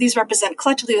so these represent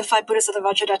collectively the 5 Buddhas of the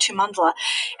Vajradhatu mandala.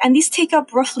 And these take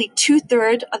up roughly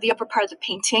 2/3 of the upper part of the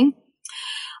painting.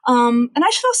 And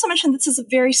I should also mention this is a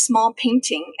very small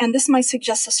painting, and this might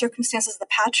suggest the circumstances of the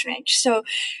patronage. So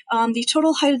the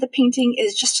total height of the painting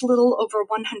is just a little over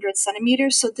 100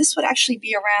 centimeters. So this would actually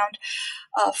be around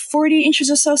 40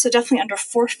 inches or so definitely under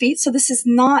 4 feet. So this is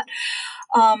not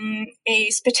a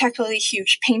spectacularly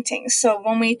huge painting. So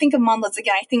when we think of mandalas,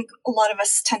 again, I think a lot of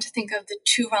us tend to think of the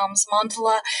 2 realms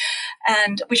mandala,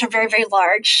 and which are very, very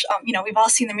large. We've all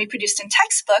seen them reproduced in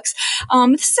textbooks.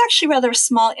 This is actually rather a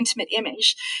small, intimate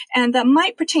image, and that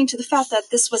might pertain to the fact that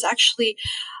this was actually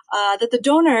that the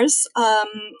donors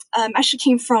actually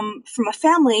came from a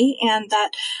family, and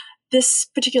that this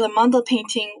particular mandala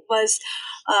painting was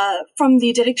from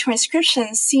the dedicatory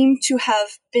inscriptions seemed to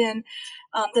have been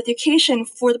that the occasion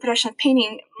for the production of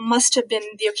painting must have been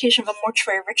the occasion of a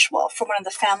mortuary ritual for one of the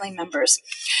family members.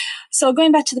 So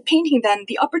going back to the painting then,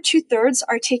 the upper 2/3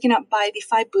 are taken up by the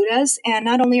 5 Buddhas, and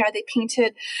not only are they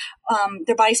painted,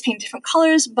 their bodies painted different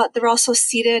colors, but they're also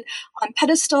seated on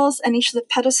pedestals, and each of the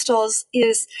pedestals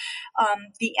is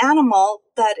the animal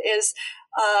that is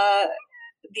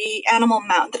the animal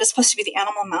mount, that is supposed to be the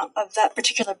animal mount of that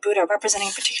particular Buddha, representing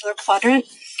a particular quadrant.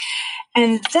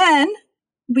 And then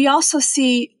we also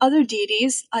see other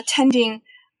deities attending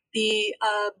the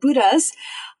Buddhas,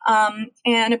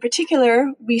 and in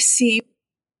particular, we see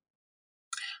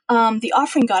the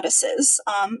offering goddesses,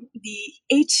 the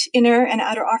 8 inner and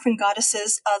outer offering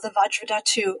goddesses of the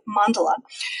Vajradhatu mandala.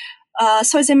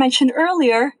 So as I mentioned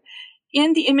earlier,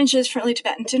 in the images from early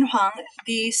Tibetan Dunhuang,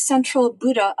 the central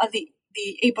Buddha of the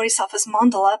 8 Bodhisattvas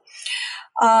mandala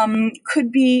could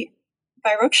be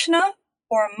Vairochana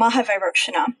or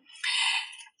Mahavairochana.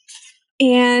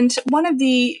 And one of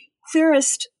the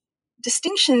clearest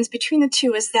distinctions between the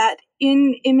two is that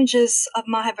in images of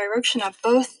Mahavairochana,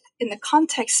 both in the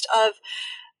context of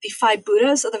the 5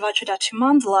 Buddhas of the Vajradhatu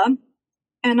mandala,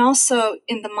 and also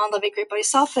in the mandala of 8 great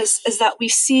bodhisattvas, is that we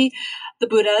see the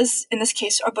Buddhas, in this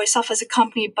case, or bodhisattvas,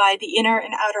 accompanied by the inner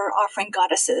and outer offering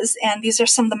goddesses. And these are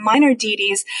some of the minor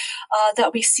deities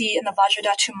that we see in the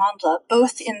Vajradhatu mandala,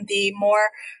 both in the more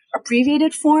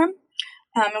abbreviated form,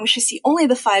 in which we see only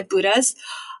the 5 Buddhas,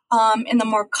 in the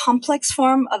more complex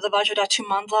form of the Vajradhatu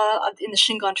mandala in the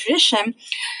Shingon tradition,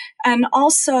 and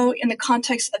also in the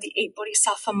context of the 8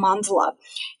 Bodhisattva mandala,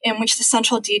 in which the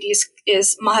central deity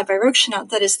is Mahavairochana,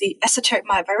 that is the esoteric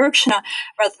Mahavairochana,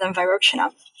 rather than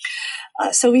Vairochana.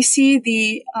 So we see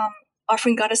the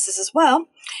offering goddesses as well.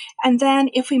 And then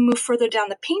if we move further down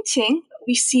the painting,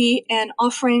 we see an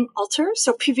offering altar.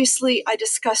 So previously I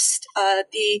discussed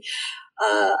the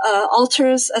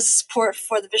altars as support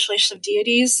for the visualization of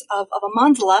deities of a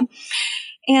mandala.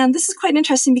 And this is quite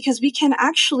interesting because we can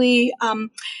actually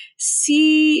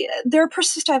see there are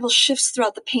perspectival shifts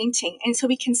throughout the painting. And so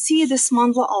we can see this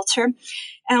mandala altar,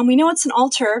 and we know it's an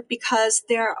altar because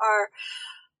there are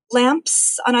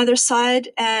lamps on either side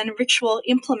and ritual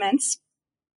implements,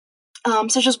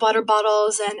 such as water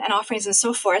bottles and offerings and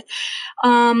so forth.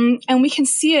 And we can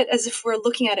see it as if we're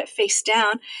looking at it face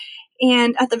down.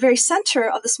 And at the very center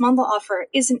of this mandala offer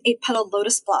is an 8-petaled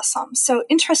lotus blossom. So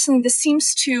interestingly, this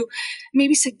seems to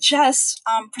maybe suggest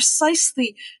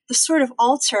precisely the sort of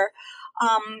altar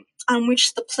on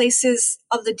which the places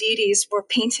of the deities were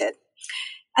painted.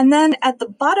 And then at the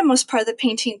bottommost part of the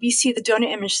painting, we see the donor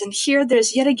images. And here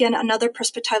there's yet again another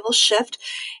perspectival shift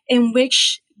in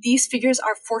which these figures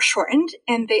are foreshortened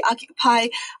and they occupy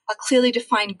a clearly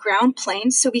defined ground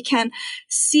plane. So we can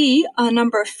see a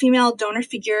number of female donor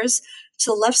figures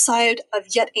to the left side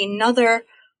of yet another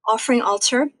offering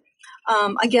altar,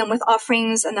 again with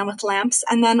offerings and then with lamps.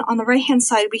 And then on the right-hand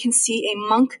side, we can see a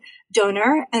monk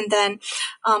donor and then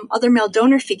other male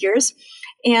donor figures.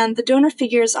 And the donor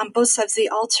figures on both sides of the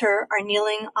altar are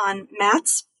kneeling on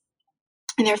mats,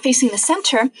 and they're facing the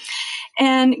center.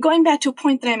 And going back to a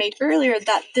point that I made earlier,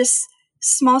 that this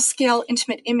small-scale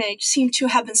intimate image seemed to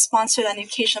have been sponsored on the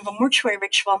occasion of a mortuary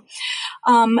ritual.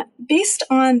 Based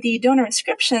on the donor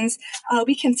inscriptions,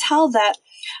 we can tell that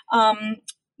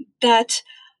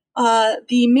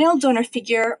the male donor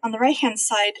figure on the right-hand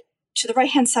side, to the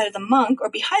right-hand side of the monk,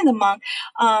 or behind the monk,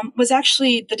 was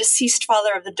actually the deceased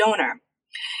father of the donor.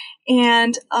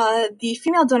 And the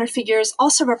female donor figures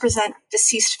also represent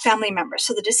deceased family members,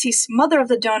 so the deceased mother of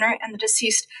the donor and the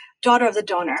deceased daughter of the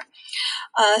donor.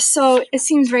 So it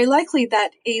seems very likely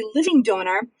that a living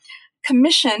donor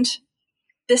commissioned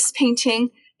this painting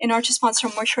in order to sponsor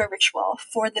a mortuary ritual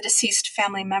for the deceased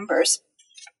family members.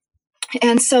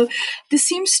 And so this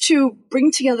seems to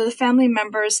bring together the family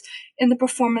members in the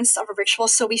performance of a ritual.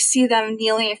 So we see them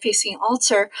kneeling and facing an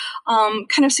altar,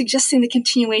 kind of suggesting the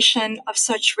continuation of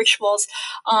such rituals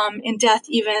in death,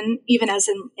 even as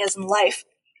in life.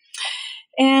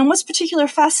 And what's particularly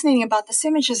fascinating about this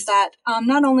image is that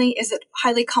not only is it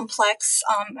highly complex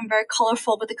and very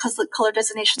colorful with the color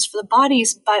designations for the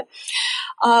bodies, but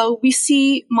we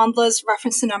see mandalas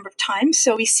referenced a number of times.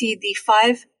 So we see the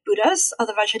 5 Buddhas of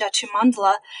the Vajradhatu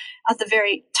mandala at the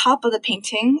very top of the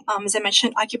painting, as I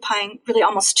mentioned, occupying really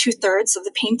almost 2/3 of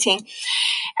the painting.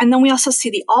 And then we also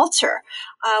see the altar,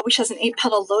 which has an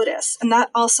 8-petal lotus. And that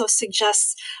also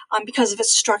suggests, because of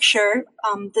its structure,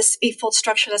 this 8-fold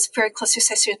structure that's very closely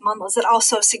associated with mandalas, it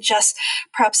also suggests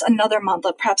perhaps another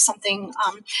mandala, perhaps something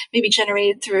maybe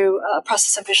generated through a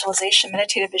process of visualization,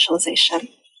 meditative visualization.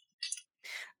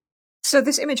 So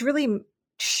this image really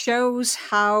shows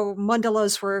how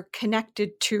mandalas were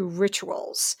connected to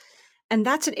rituals. And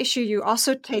that's an issue you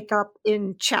also take up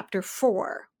in chapter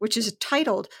 4, which is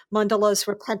titled Mandalas,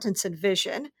 Repentance and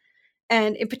Vision.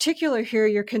 And in particular here,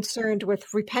 you're concerned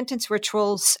with repentance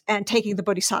rituals and taking the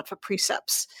bodhisattva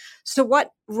precepts. So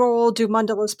what role do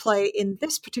mandalas play in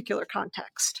this particular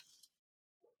context?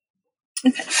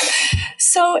 Okay.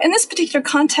 So in this particular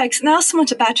context, and I also want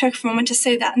to backtrack for a moment to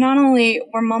say that not only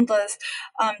were mandalas,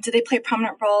 did they play a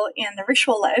prominent role in the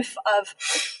ritual life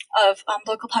of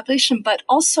local population, but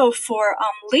also for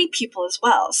lay people as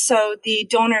well. So the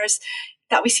donors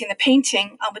that we see in the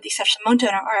painting, with the exception of Monte,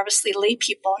 are obviously lay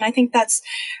people. And I think that's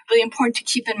really important to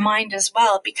keep in mind as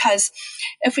well, because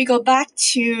if we go back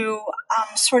to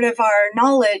sort of our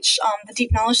knowledge, the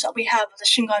deep knowledge that we have of the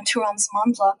Shingon Turon's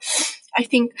mandala, I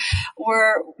think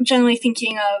we're generally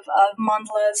thinking of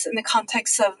mandalas in the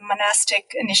context of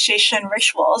monastic initiation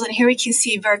rituals. And here we can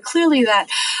see very clearly that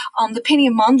the painting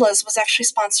of mandalas was actually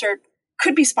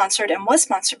could be sponsored and was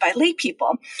sponsored by lay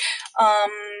people,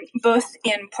 both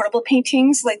in portable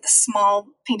paintings like the small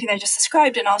painting I just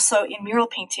described and also in mural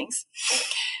paintings.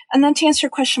 And then to answer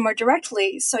your question more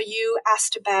directly, so you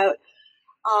asked about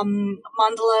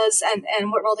mandalas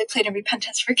and what role they played in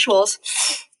repentance rituals.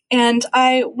 And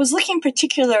I was looking in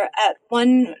particular at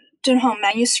one Dunhuang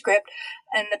manuscript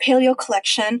in the Paleo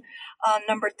collection,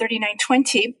 number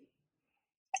 3920.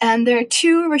 And there are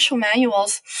 2 ritual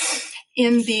manuals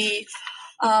in the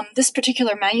this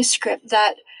particular manuscript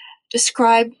that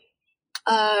describe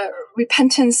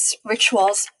repentance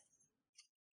rituals.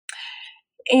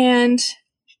 And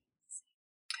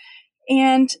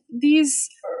these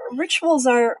rituals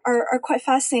are quite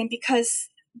fascinating because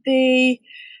the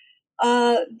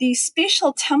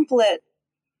spatial template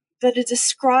that is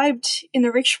described in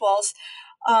the rituals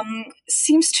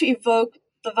seems to evoke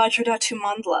the Vajradhatu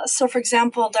mandala. So, for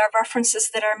example, there are references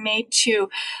that are made to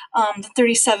the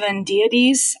 37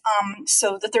 deities,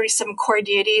 so the 37 core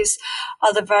deities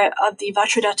of the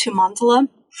Vajradhatu mandala.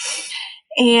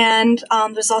 And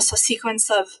there's also a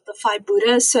sequence of the 5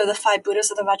 Buddhas, so the 5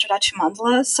 Buddhas of the Vajradhatu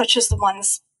mandala, such as the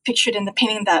ones pictured in the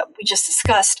painting that we just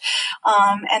discussed.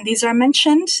 And these are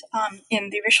mentioned in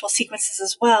the ritual sequences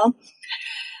as well.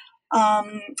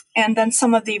 And then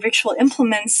some of the ritual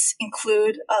implements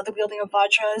include the wielding of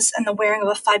vajras and the wearing of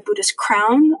a 5 Buddhist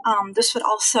crown. This would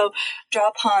also draw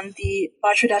upon the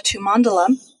Vajradhatu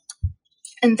mandala.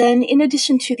 And then in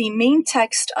addition to the main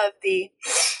text of the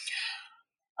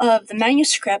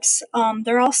manuscripts,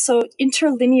 there are also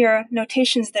interlinear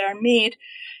notations that are made.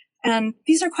 And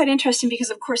these are quite interesting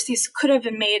because, of course, these could have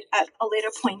been made at a later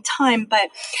point in time, but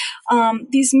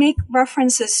these make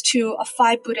references to a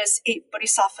 5 Buddhas, 8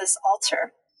 Bodhisattvas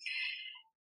altar.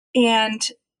 And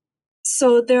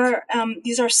so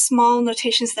these are small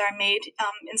notations that are made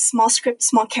in small script,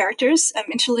 small characters,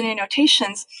 interlinear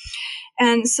notations.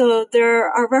 And so there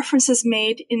are references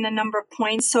made in a number of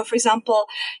points. So, for example,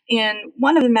 in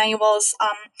one of the manuals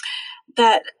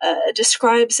that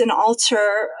describes an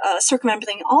altar,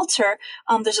 circumambulating altar,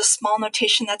 there's a small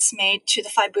notation that's made to the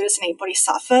 5 Buddhas and 8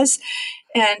 Bodhisattvas.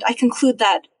 And I conclude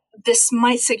that this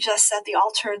might suggest that the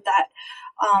altar that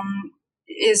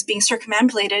is being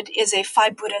circumambulated is a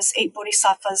 5 Buddhas, 8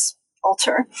 Bodhisattvas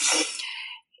altar.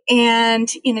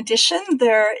 And in addition,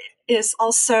 there is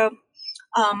also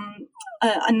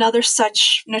another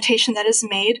such notation that is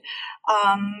made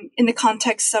in the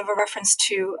context of a reference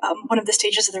to one of the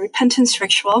stages of the repentance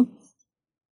ritual.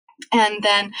 And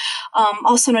then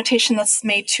also notation that's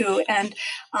made to and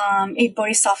 8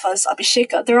 Bodhisattvas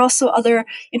Abhisheka. There are also other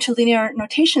interlinear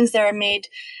notations that are made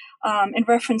in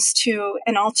reference to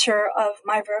an altar of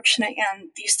Mayavakshana and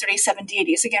these 37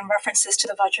 deities. Again, references to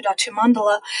the Vajradhatu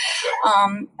mandala,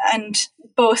 and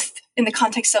both in the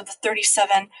context of the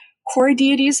 37 core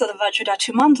deities of the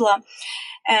Vajradhatu mandala,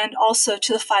 and also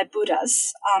to the 5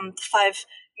 Buddhas, the 5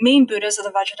 main Buddhas of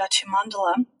the Vajradhatu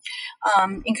mandala,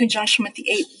 in conjunction with the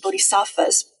 8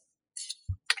 Bodhisattvas.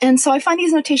 And so I find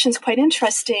these notations quite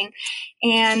interesting,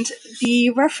 and the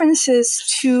references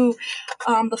to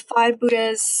the 5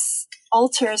 Buddhas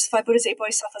altars, 5 Buddhas, 8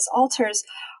 Bodhisattvas altars,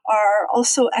 are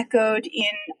also echoed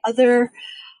in other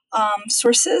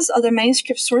sources, other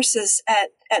manuscript sources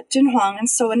at Dunhuang. And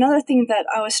so another thing that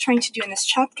I was trying to do in this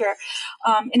chapter,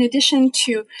 in addition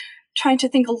to trying to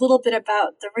think a little bit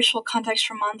about the ritual context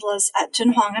for mandalas at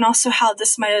Dunhuang, and also how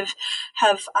this might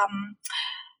have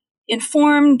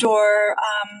informed or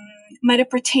might have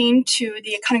pertained to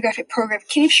the iconographic program of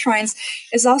cave shrines,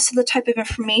 is also the type of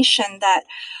information that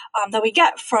we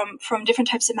get from different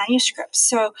types of manuscripts.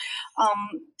 So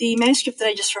the manuscript that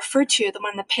I just referred to, the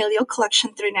one in the Paleo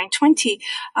collection 3920,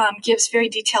 gives very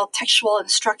detailed textual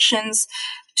instructions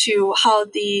to how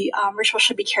the ritual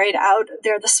should be carried out.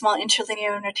 There are the small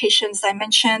interlinear notations that I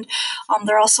mentioned.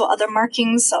 There are also other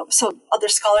markings. So other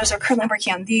scholars are currently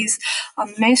working on these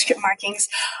manuscript markings.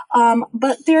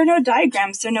 But there are no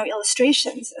diagrams, there are no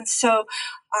illustrations. And so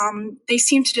they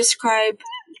seem to describe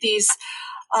these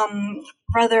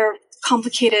rather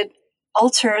complicated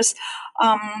altars,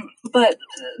 but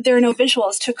there are no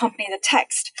visuals to accompany the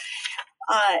text.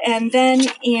 And then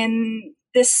in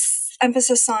this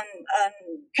emphasis on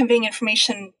conveying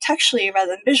information textually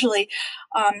rather than visually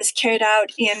is carried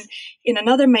out in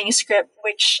another manuscript,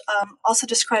 which also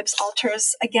describes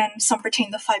altars. Again, some pertain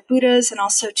to the 5 Buddhas and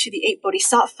also to the 8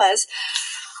 Bodhisattvas.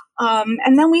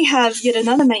 And then we have yet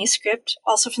another manuscript,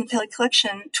 also from the Paleo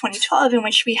collection 2012, in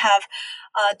which we have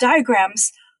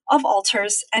diagrams of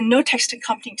altars and no text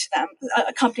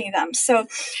accompanying them. So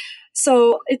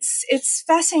it's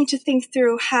fascinating to think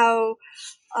through how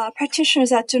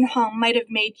practitioners at Dunhuang might have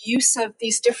made use of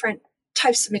these different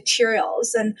types of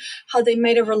materials, and how they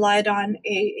might have relied on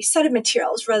a set of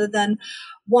materials rather than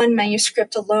one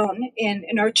manuscript alone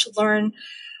in order to learn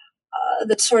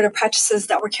the sort of practices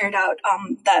that were carried out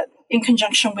that in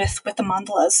conjunction with the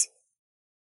mandalas.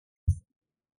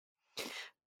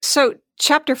 So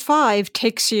chapter 5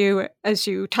 takes you, as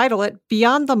you title it,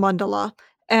 beyond the mandala,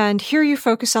 and here you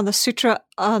focus on the sutra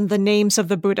on the names of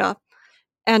the Buddha,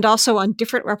 and also on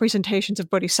different representations of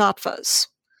bodhisattvas.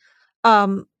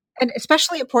 And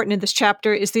especially important in this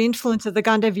chapter is the influence of the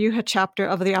Gandavyuha chapter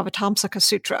of the Avatamsaka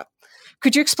Sutra.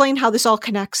 Could you explain how this all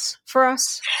connects for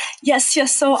us? Yes.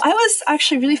 So I was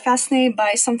actually really fascinated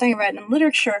by something I read in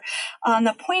literature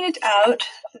that pointed out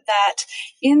that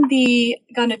in the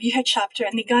Gandavyuha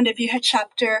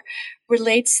chapter,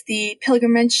 relates the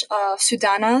pilgrimage of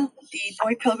Sudana, the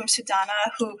boy pilgrim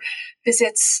Sudana, who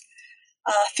visits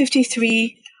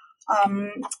 53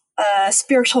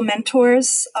 spiritual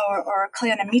mentors or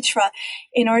Kalyana Mitra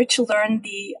in order to learn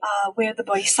the way of the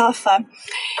Bodhisattva.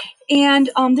 And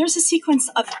there's a sequence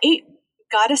of 8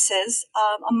 goddesses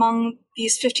among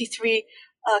these 53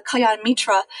 Kalyana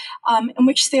Mitra, in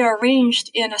which they are arranged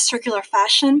in a circular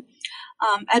fashion.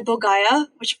 at Bodhgaya,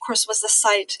 which of course was the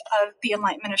site of the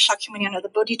enlightenment of Shakyamuni under the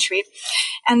Bodhi tree.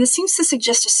 And this seems to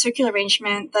suggest a circular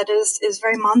arrangement that is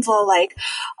very mandala-like,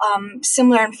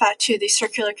 similar in fact to the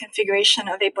circular configuration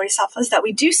of 8 bodhisattvas that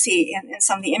we do see in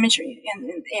some of the imagery,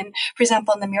 in for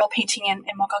example, in the mural painting in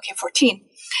Mokkake 14.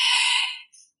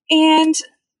 And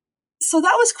so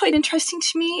that was quite interesting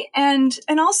to me. And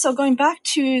also going back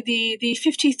to the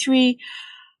 53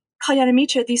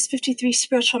 Kalyanamitra, these 53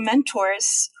 spiritual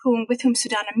mentors with whom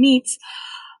Sudana meets,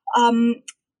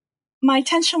 my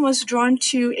attention was drawn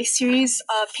to a series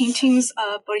of paintings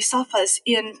of bodhisattvas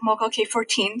in Mokkake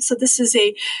 14. So this is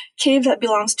a cave that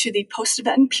belongs to the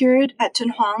post-Tibetan period at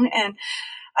Dunhuang, and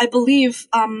I believe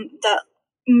that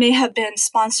may have been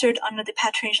sponsored under the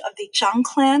patronage of the Zhang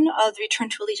clan of the Return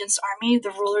to Allegiance Army, the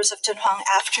rulers of Dunhuang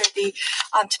after the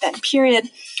Tibetan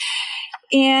period.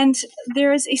 And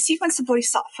there is a sequence of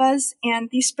bodhisattvas, and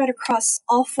these spread across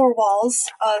all 4 walls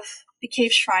of the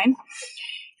cave shrine.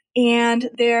 And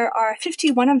there are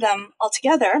 51 of them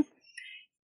altogether.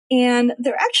 And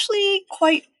they're actually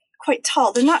quite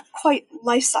tall. They're not quite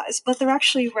life-size, but they're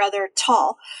actually rather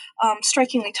tall,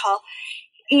 strikingly tall.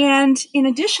 And in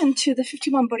addition to the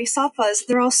 51 bodhisattvas,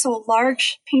 there are also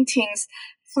large paintings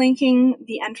flanking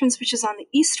the entrance, which is on the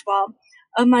east wall,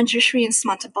 of Manjushri and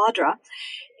Samantabhadra.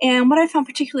 And what I found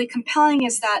particularly compelling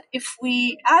is that if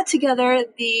we add together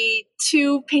the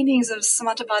 2 paintings of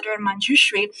Samantabhadra and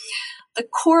Manjushri, the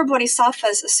core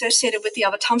bodhisattvas associated with the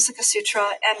Avatamsaka Sutra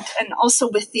and also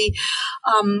with the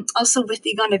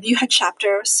Gandavyuha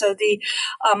chapter, so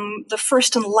the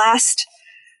first and last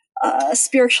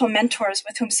spiritual mentors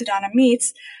with whom Sudana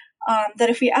meets, that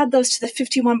if we add those to the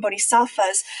 51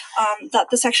 bodhisattvas, that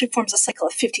this actually forms a cycle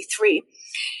of 53.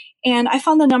 And I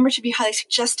found the number to be highly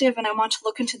suggestive, and I want to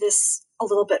look into this a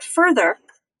little bit further.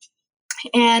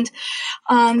 And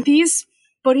these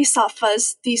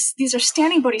bodhisattvas, these are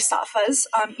standing bodhisattvas,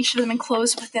 each of them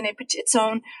enclosed within its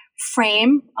own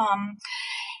frame.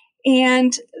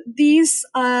 And these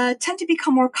tend to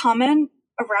become more common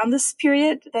around this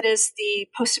period, that is the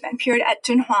post-Tibetan period at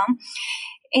Dunhuang.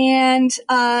 And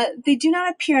they do not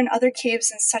appear in other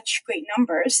caves in such great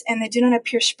numbers, and they do not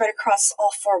appear spread across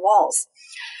all 4 walls.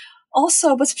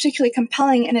 Also, what's particularly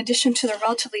compelling, in addition to the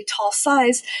relatively tall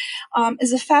size,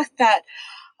 is the fact that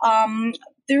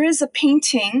there is a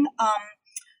painting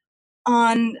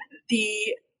on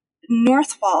the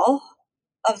north wall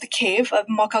of the cave of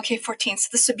Mokkake 14. So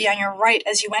this would be on your right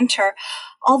as you enter,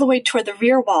 all the way toward the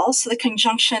rear wall, so the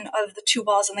conjunction of the 2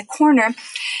 walls in the corner,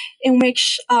 in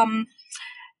which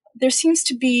there seems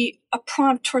to be a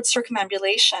prompt towards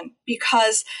circumambulation,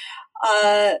 because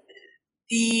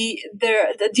the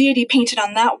deity painted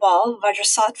on that wall,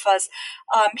 Vajrasattva's,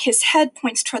 his head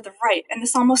points toward the right, and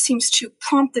this almost seems to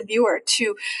prompt the viewer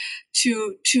to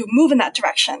move in that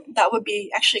direction. That would be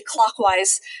actually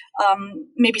clockwise,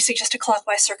 maybe suggest a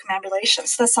clockwise circumambulation.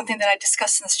 So that's something that I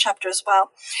discussed in this chapter as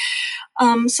well.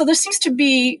 So there seems to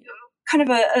be kind of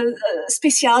a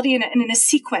spatiality and a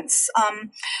sequence,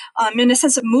 in a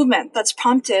sense of movement that's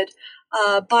prompted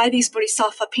by these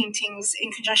bodhisattva paintings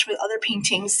in conjunction with other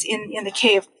paintings in the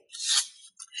cave.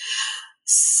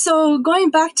 So going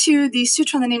back to the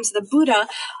Sutra on the Names of the Buddha,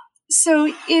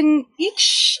 so in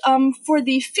each, for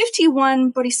the 51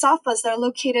 bodhisattvas that are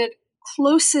located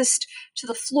closest to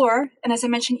the floor, and as I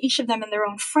mentioned, each of them in their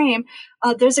own frame,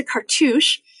 there's a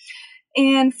cartouche.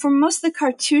 And for most of the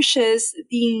cartouches,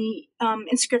 the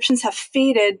inscriptions have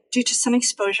faded due to sun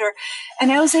exposure.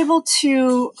 And I was able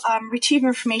to retrieve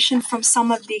information from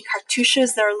some of the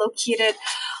cartouches that are located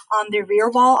on the rear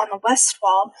wall, on the west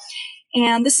wall.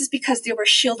 And this is because they were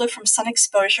shielded from sun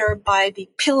exposure by the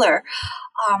pillar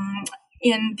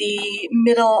in the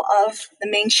middle of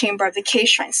the main chamber of the cave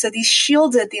shrine. So these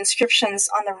shielded the inscriptions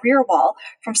on the rear wall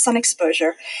from sun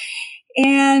exposure.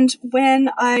 And when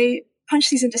I punched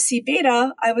these into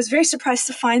C-beta, I was very surprised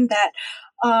to find that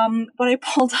what I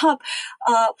pulled up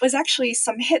was actually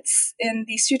some hits in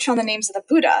the Sutra on the Names of the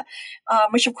Buddha,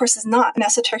 which of course is not an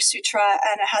esoteric sutra,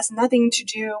 and it has nothing to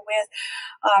do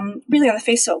with, really on the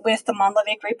face of it, with the mandala of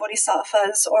 8 great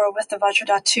bodhisattvas, or with the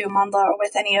Vajradhatu mandala, or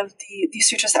with any of the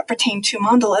sutras that pertain to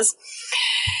mandalas.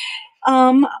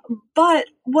 But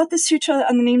what the Sutra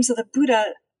on the Names of the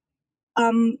Buddha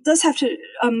does have to,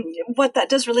 what that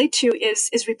does relate to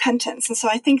is repentance. And so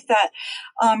I think that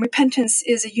repentance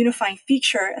is a unifying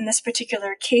feature in this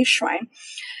particular cave shrine.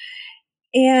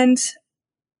 And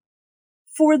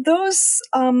for those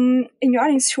in your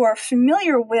audience who are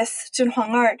familiar with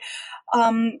Dunhuang art,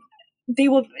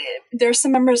 there are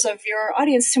some members of your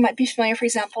audience who might be familiar, for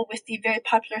example, with the very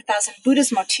popular Thousand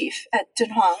Buddhas motif at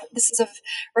Dunhuang. This is a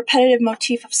repetitive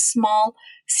motif of small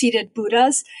seated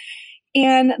Buddhas.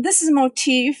 And this is a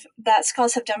motif that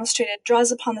scholars have demonstrated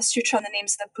draws upon the sutra and the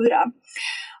names of the Buddha.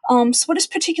 So what is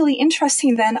particularly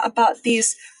interesting then about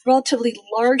these relatively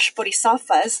large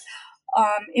bodhisattvas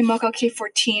in Mogao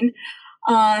K14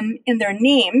 in their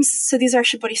names, so these are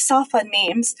actually bodhisattva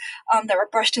names that were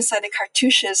brushed inside the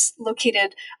cartouches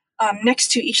located next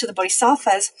to each of the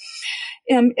bodhisattvas,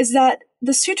 is that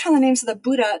the sutra on the names of the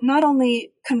Buddha not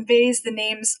only conveys the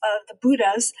names of the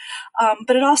Buddhas,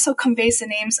 but it also conveys the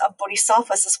names of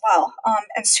bodhisattvas as well,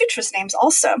 and sutras names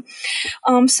also.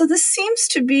 So this seems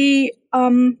to be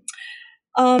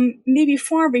maybe a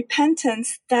form of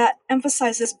repentance that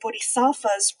emphasizes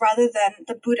bodhisattvas rather than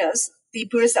the Buddhas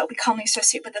that we commonly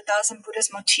associate with the Thousand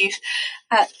Buddhas motif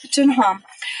at Dunhuang.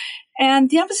 And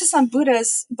the emphasis on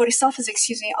bodhisattvas,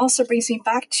 also brings me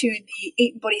back to the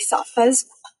 8 bodhisattvas.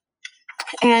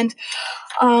 And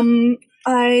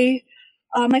my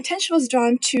attention was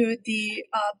drawn to the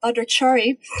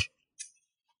Bhadrachari,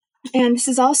 and this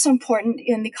is also important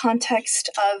in the context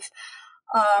of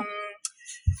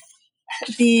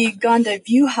the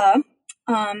Gandavyuha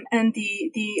and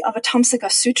the Avatamsaka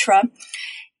Sutra.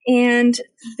 And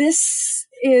this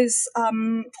is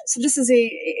a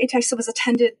text that was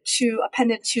appended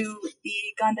to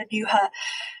the Gandavyuha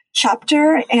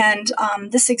chapter, and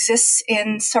this exists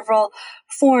in several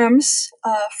forms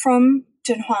from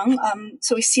Dunhuang.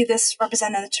 So we see this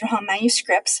represented in the Dunhuang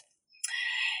manuscripts.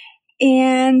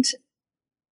 And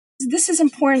this is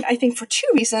important, I think, for 2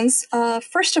 reasons.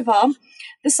 First of all,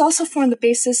 this also formed the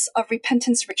basis of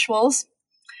repentance rituals.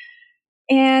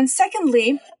 And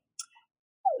secondly,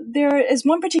 there is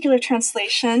one particular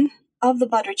translation of the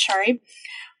Bhadrachari,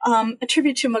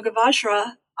 attributed to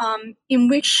Mogavajra, in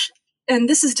which, and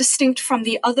this is distinct from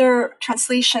the other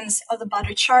translations of the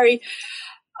Bhadrachari,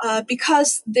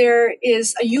 because there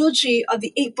is a eulogy of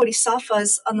the 8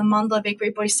 bodhisattvas on the mandala of 8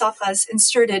 great bodhisattvas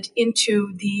inserted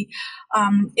into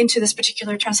this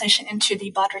particular translation, into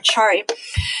the Bhadrachari.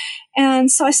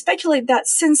 And so I speculate that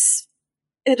since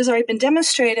it has already been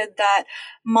demonstrated that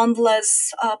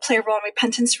mandalas play a role in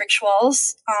repentance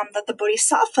rituals, that the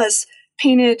bodhisattvas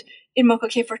painted in Mogao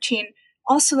K14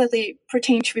 also likely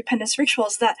pertain to repentance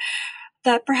rituals, that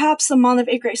perhaps the mandala of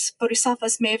 8 great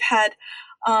bodhisattvas may have had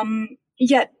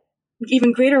yet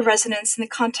even greater resonance in the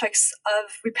context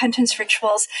of repentance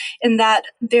rituals, in that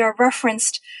they are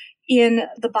referenced in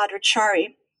the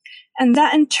Bhadrachari. And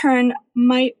that in turn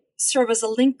might serve as a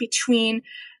link between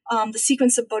the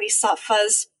sequence of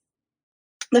bodhisattvas,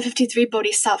 the 53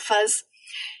 bodhisattvas,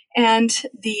 and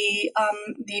the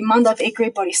mandala of 8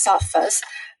 great bodhisattvas.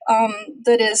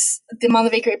 That is, the mandala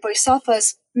of 8 great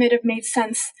bodhisattvas may have made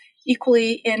sense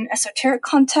equally in esoteric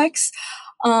contexts.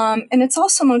 And it's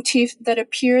also a motif that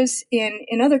appears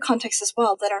in other contexts as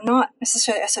well that are not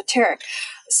necessarily esoteric.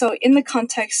 So in the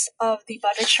context of the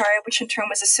Bhadrachari, which in turn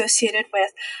was associated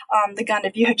with the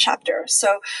Gandavyuha chapter,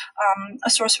 so a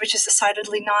source which is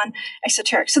decidedly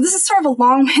non-esoteric. So this is sort of a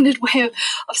long-winded way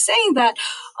of saying that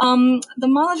the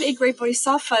mandala of 8 great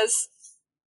bodhisattvas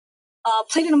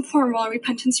played an important role in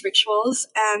repentance rituals,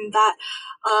 and that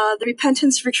the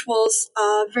repentance rituals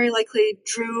very likely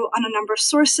drew on a number of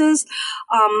sources.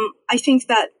 I think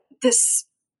that this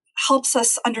helps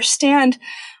us understand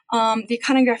the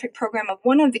iconographic program of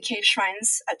one of the cave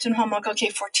shrines at Dunhuang Mogao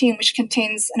K14, which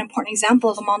contains an important example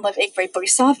of the mandala of 8 great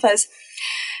bodhisattvas.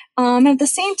 And at the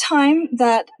same time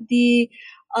that the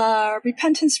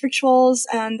repentance rituals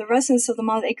and the resonance of the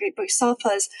mandala of 8 great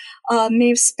bodhisattvas may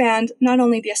have spanned not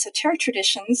only the esoteric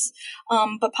traditions,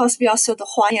 but possibly also the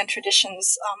Huayan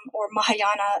traditions or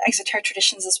Mahayana exoteric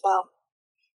traditions as well.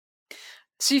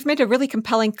 So you've made a really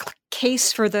compelling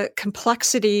case for the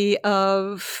complexity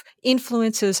of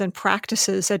influences and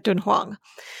practices at Dunhuang.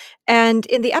 And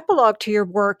in the epilogue to your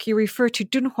work, you refer to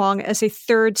Dunhuang as a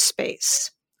 3rd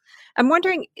space. I'm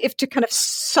wondering if, to kind of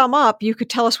sum up, you could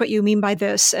tell us what you mean by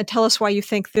this and tell us why you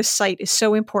think this site is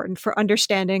so important for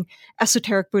understanding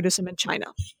esoteric Buddhism in China.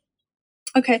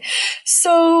 Okay,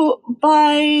 so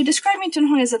by describing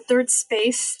Dunhuang as a 3rd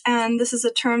space, and this is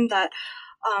a term that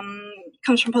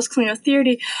comes from post-colonial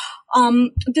theory, I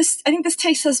think this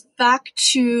takes us back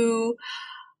to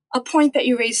a point that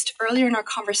you raised earlier in our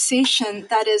conversation,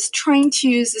 that is trying to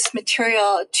use this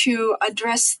material to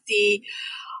address the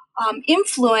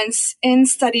influence in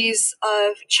studies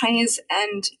of Chinese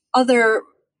and other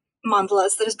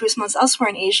mandalas, that is Buddhist mandalas elsewhere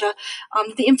in Asia,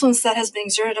 the influence that has been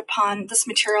exerted upon this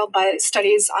material by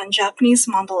studies on Japanese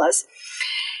mandalas.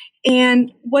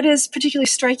 And what is particularly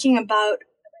striking about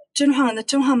Dunhuang and the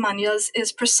Dunhuang mandalas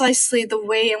is precisely the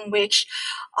way in which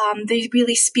they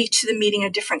really speak to the meeting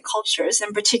of different cultures,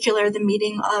 in particular the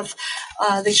meeting of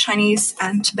the Chinese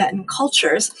and Tibetan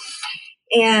cultures.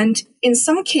 And in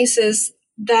some cases,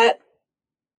 that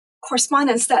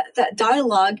correspondence, that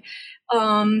dialogue,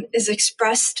 is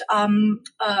expressed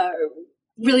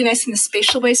really nice in the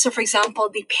spatial way. So, for example,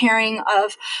 the pairing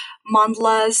of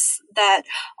mandalas that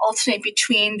alternate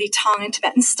between the Tang and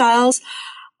Tibetan styles.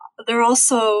 There are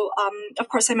also, of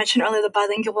course, I mentioned earlier the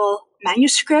bilingual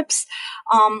manuscripts.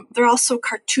 There are also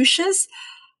cartouches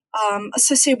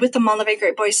associated with the Mandalay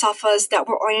Great Bodhisattvas that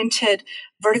were oriented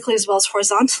vertically as well as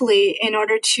horizontally in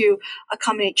order to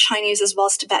accommodate Chinese as well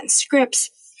as Tibetan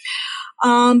scripts.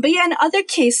 But yeah, in other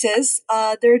cases,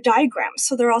 there are diagrams.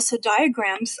 So there are also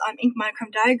diagrams, ink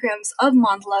monochrome diagrams of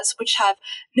mandalas, which have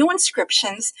no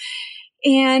inscriptions.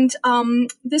 And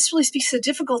this really speaks to the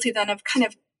difficulty then of kind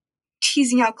of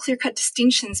teasing out clear-cut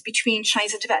distinctions between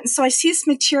Chinese and Tibetan. So I see this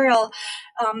material,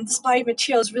 this body of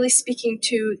material is really speaking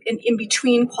to an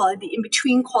in-between quality, the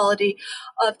in-between quality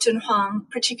of Dunhuang,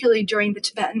 particularly during the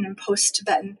Tibetan and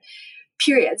post-Tibetan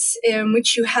periods, in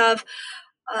which you have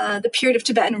the period of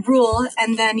Tibetan rule,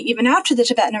 and then even after the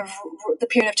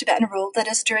period of Tibetan rule, that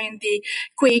is during the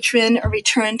Guizhun or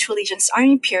return to allegiance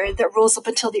iron period that rules up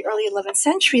until the early 11th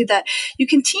century, that you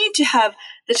continue to have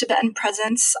the Tibetan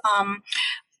presence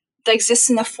that exists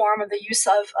in the form of the use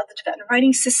of the Tibetan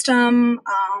writing system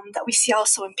that we see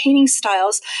also in painting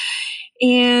styles.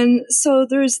 And so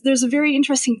there's a very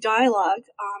interesting dialogue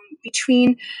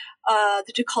between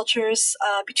the two cultures,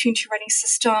 between two writing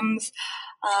systems,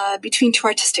 between two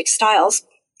artistic styles.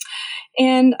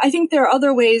 And I think there are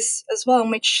other ways as well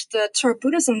in which the Tsora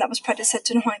Buddhism that was practiced at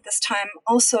Dunhuang at this time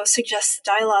also suggests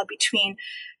dialogue between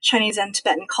Chinese and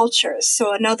Tibetan cultures.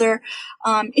 So another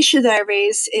issue that I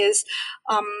raise is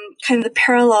kind of the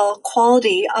parallel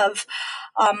quality of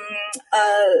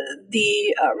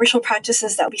the ritual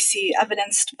practices that we see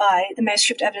evidenced by the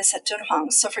manuscript evidence at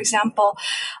Dunhuang. So, for example,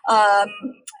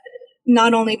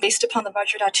 not only based upon the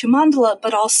Vajradhatu mandala,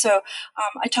 but also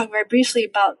I talk very briefly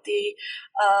about the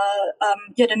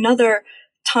yet another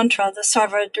Tantra, the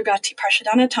Sarva Durgati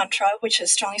Parshadana Tantra, which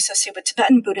is strongly associated with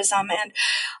Tibetan Buddhism. And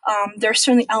there are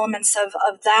certainly elements of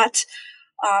that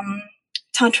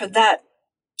Tantra, that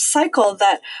cycle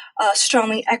that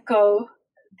strongly echo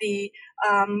the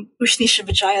Ushnisha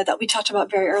Vijaya that we talked about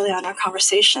very early on in our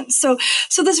conversation. So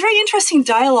there's very interesting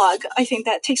dialogue, I think,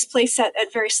 that takes place at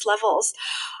various levels.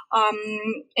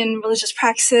 In religious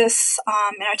praxis,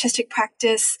 in artistic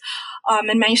practice,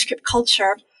 in manuscript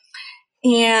culture.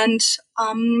 And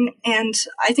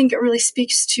I think it really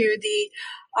speaks to the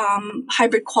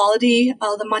hybrid quality,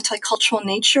 the multicultural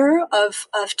nature of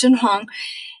Dunhuang.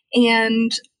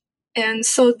 And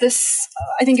so this,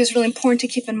 I think, is really important to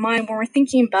keep in mind when we're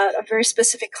thinking about a very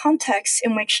specific context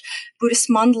in which Buddhist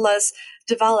mandalas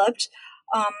developed,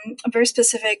 a very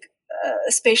specific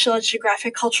spatial,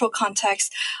 geographic, cultural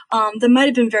context that might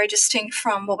have been very distinct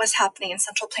from what was happening in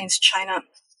Central Plains China.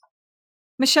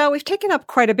 Michelle, we've taken up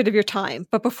quite a bit of your time,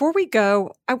 but before we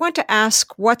go, I want to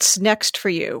ask what's next for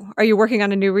you? Are you working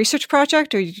on a new research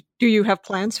project, or do you have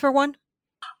plans for one?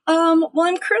 Well,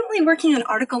 I'm currently working on an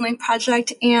article-length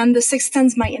project, and this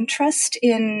extends my interest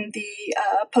in the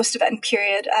post-Tibetan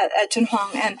period at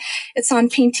Dunhuang, and it's on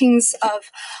paintings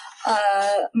of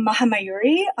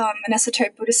Mahamayuri, an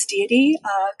esoteric Buddhist deity,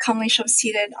 commonly shown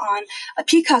seated on a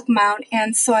peacock mount.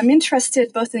 And so I'm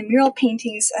interested both in mural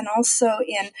paintings and also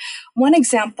in one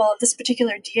example of this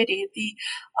particular deity, the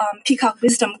Peacock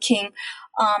Wisdom King,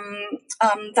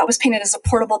 that was painted as a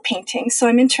portable painting. So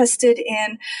I'm interested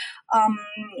in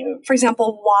for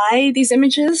example, why these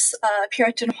images appear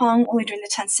at Dunhuang only during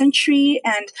the 10th century,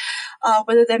 and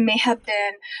whether there may have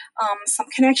been some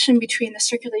connection between the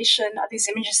circulation of these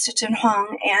images to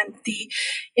Dunhuang and the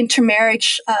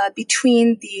intermarriage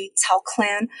between the Cao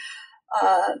clan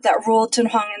that ruled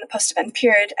Dunhuang in the post-Tibetan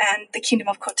period and the kingdom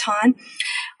of Khotan.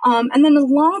 And then in the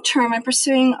long term, I'm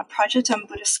pursuing a project on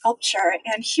Buddhist sculpture,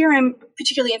 and here I'm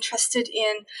particularly interested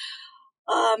in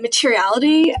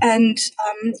materiality and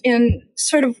in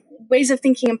sort of ways of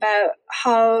thinking about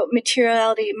how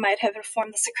materiality might have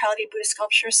informed the sacrality of Buddhist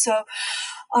sculpture. So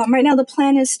right now the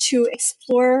plan is to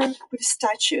explore Buddhist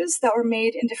statues that were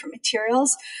made in different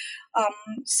materials.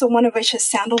 So one of which is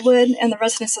sandalwood, and the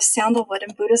resonance of sandalwood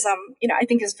in Buddhism, I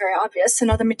think is very obvious. And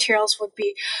other materials would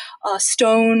be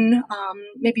stone,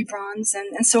 maybe bronze,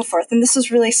 and so forth. And this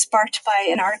was really sparked by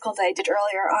an article that I did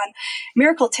earlier on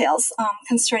miracle tales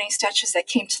concerning statues that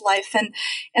came to life,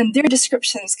 and their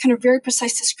descriptions, kind of very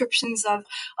precise descriptions of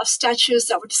statues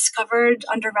that were discovered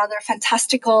under rather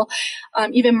fantastical,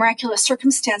 even miraculous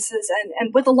circumstances,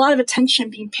 and with a lot of attention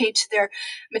being paid to their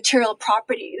material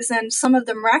properties. And some of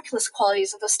the miraculous marvelous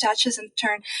qualities of those statues in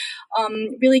turn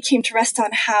really came to rest on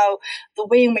how the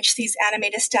way in which these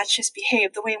animated statues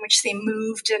behaved, the way in which they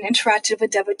moved and interacted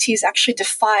with devotees actually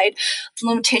defied the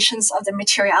limitations of their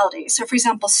materiality. So, for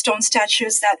example, stone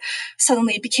statues that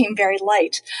suddenly became very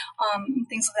light,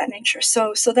 things of that nature.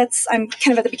 So I'm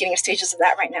kind of at the beginning of stages of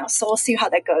that right now. So we'll see how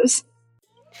that goes.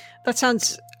 That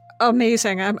sounds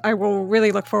amazing. I will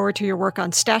really look forward to your work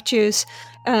on statues.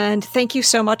 And thank you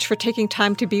so much for taking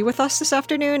time to be with us this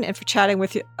afternoon and for chatting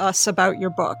with us about your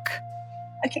book.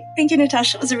 Okay. Thank you,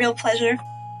 Natasha. It was a real pleasure.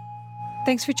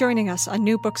 Thanks for joining us on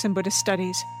New Books in Buddhist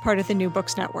Studies, part of the New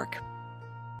Books Network.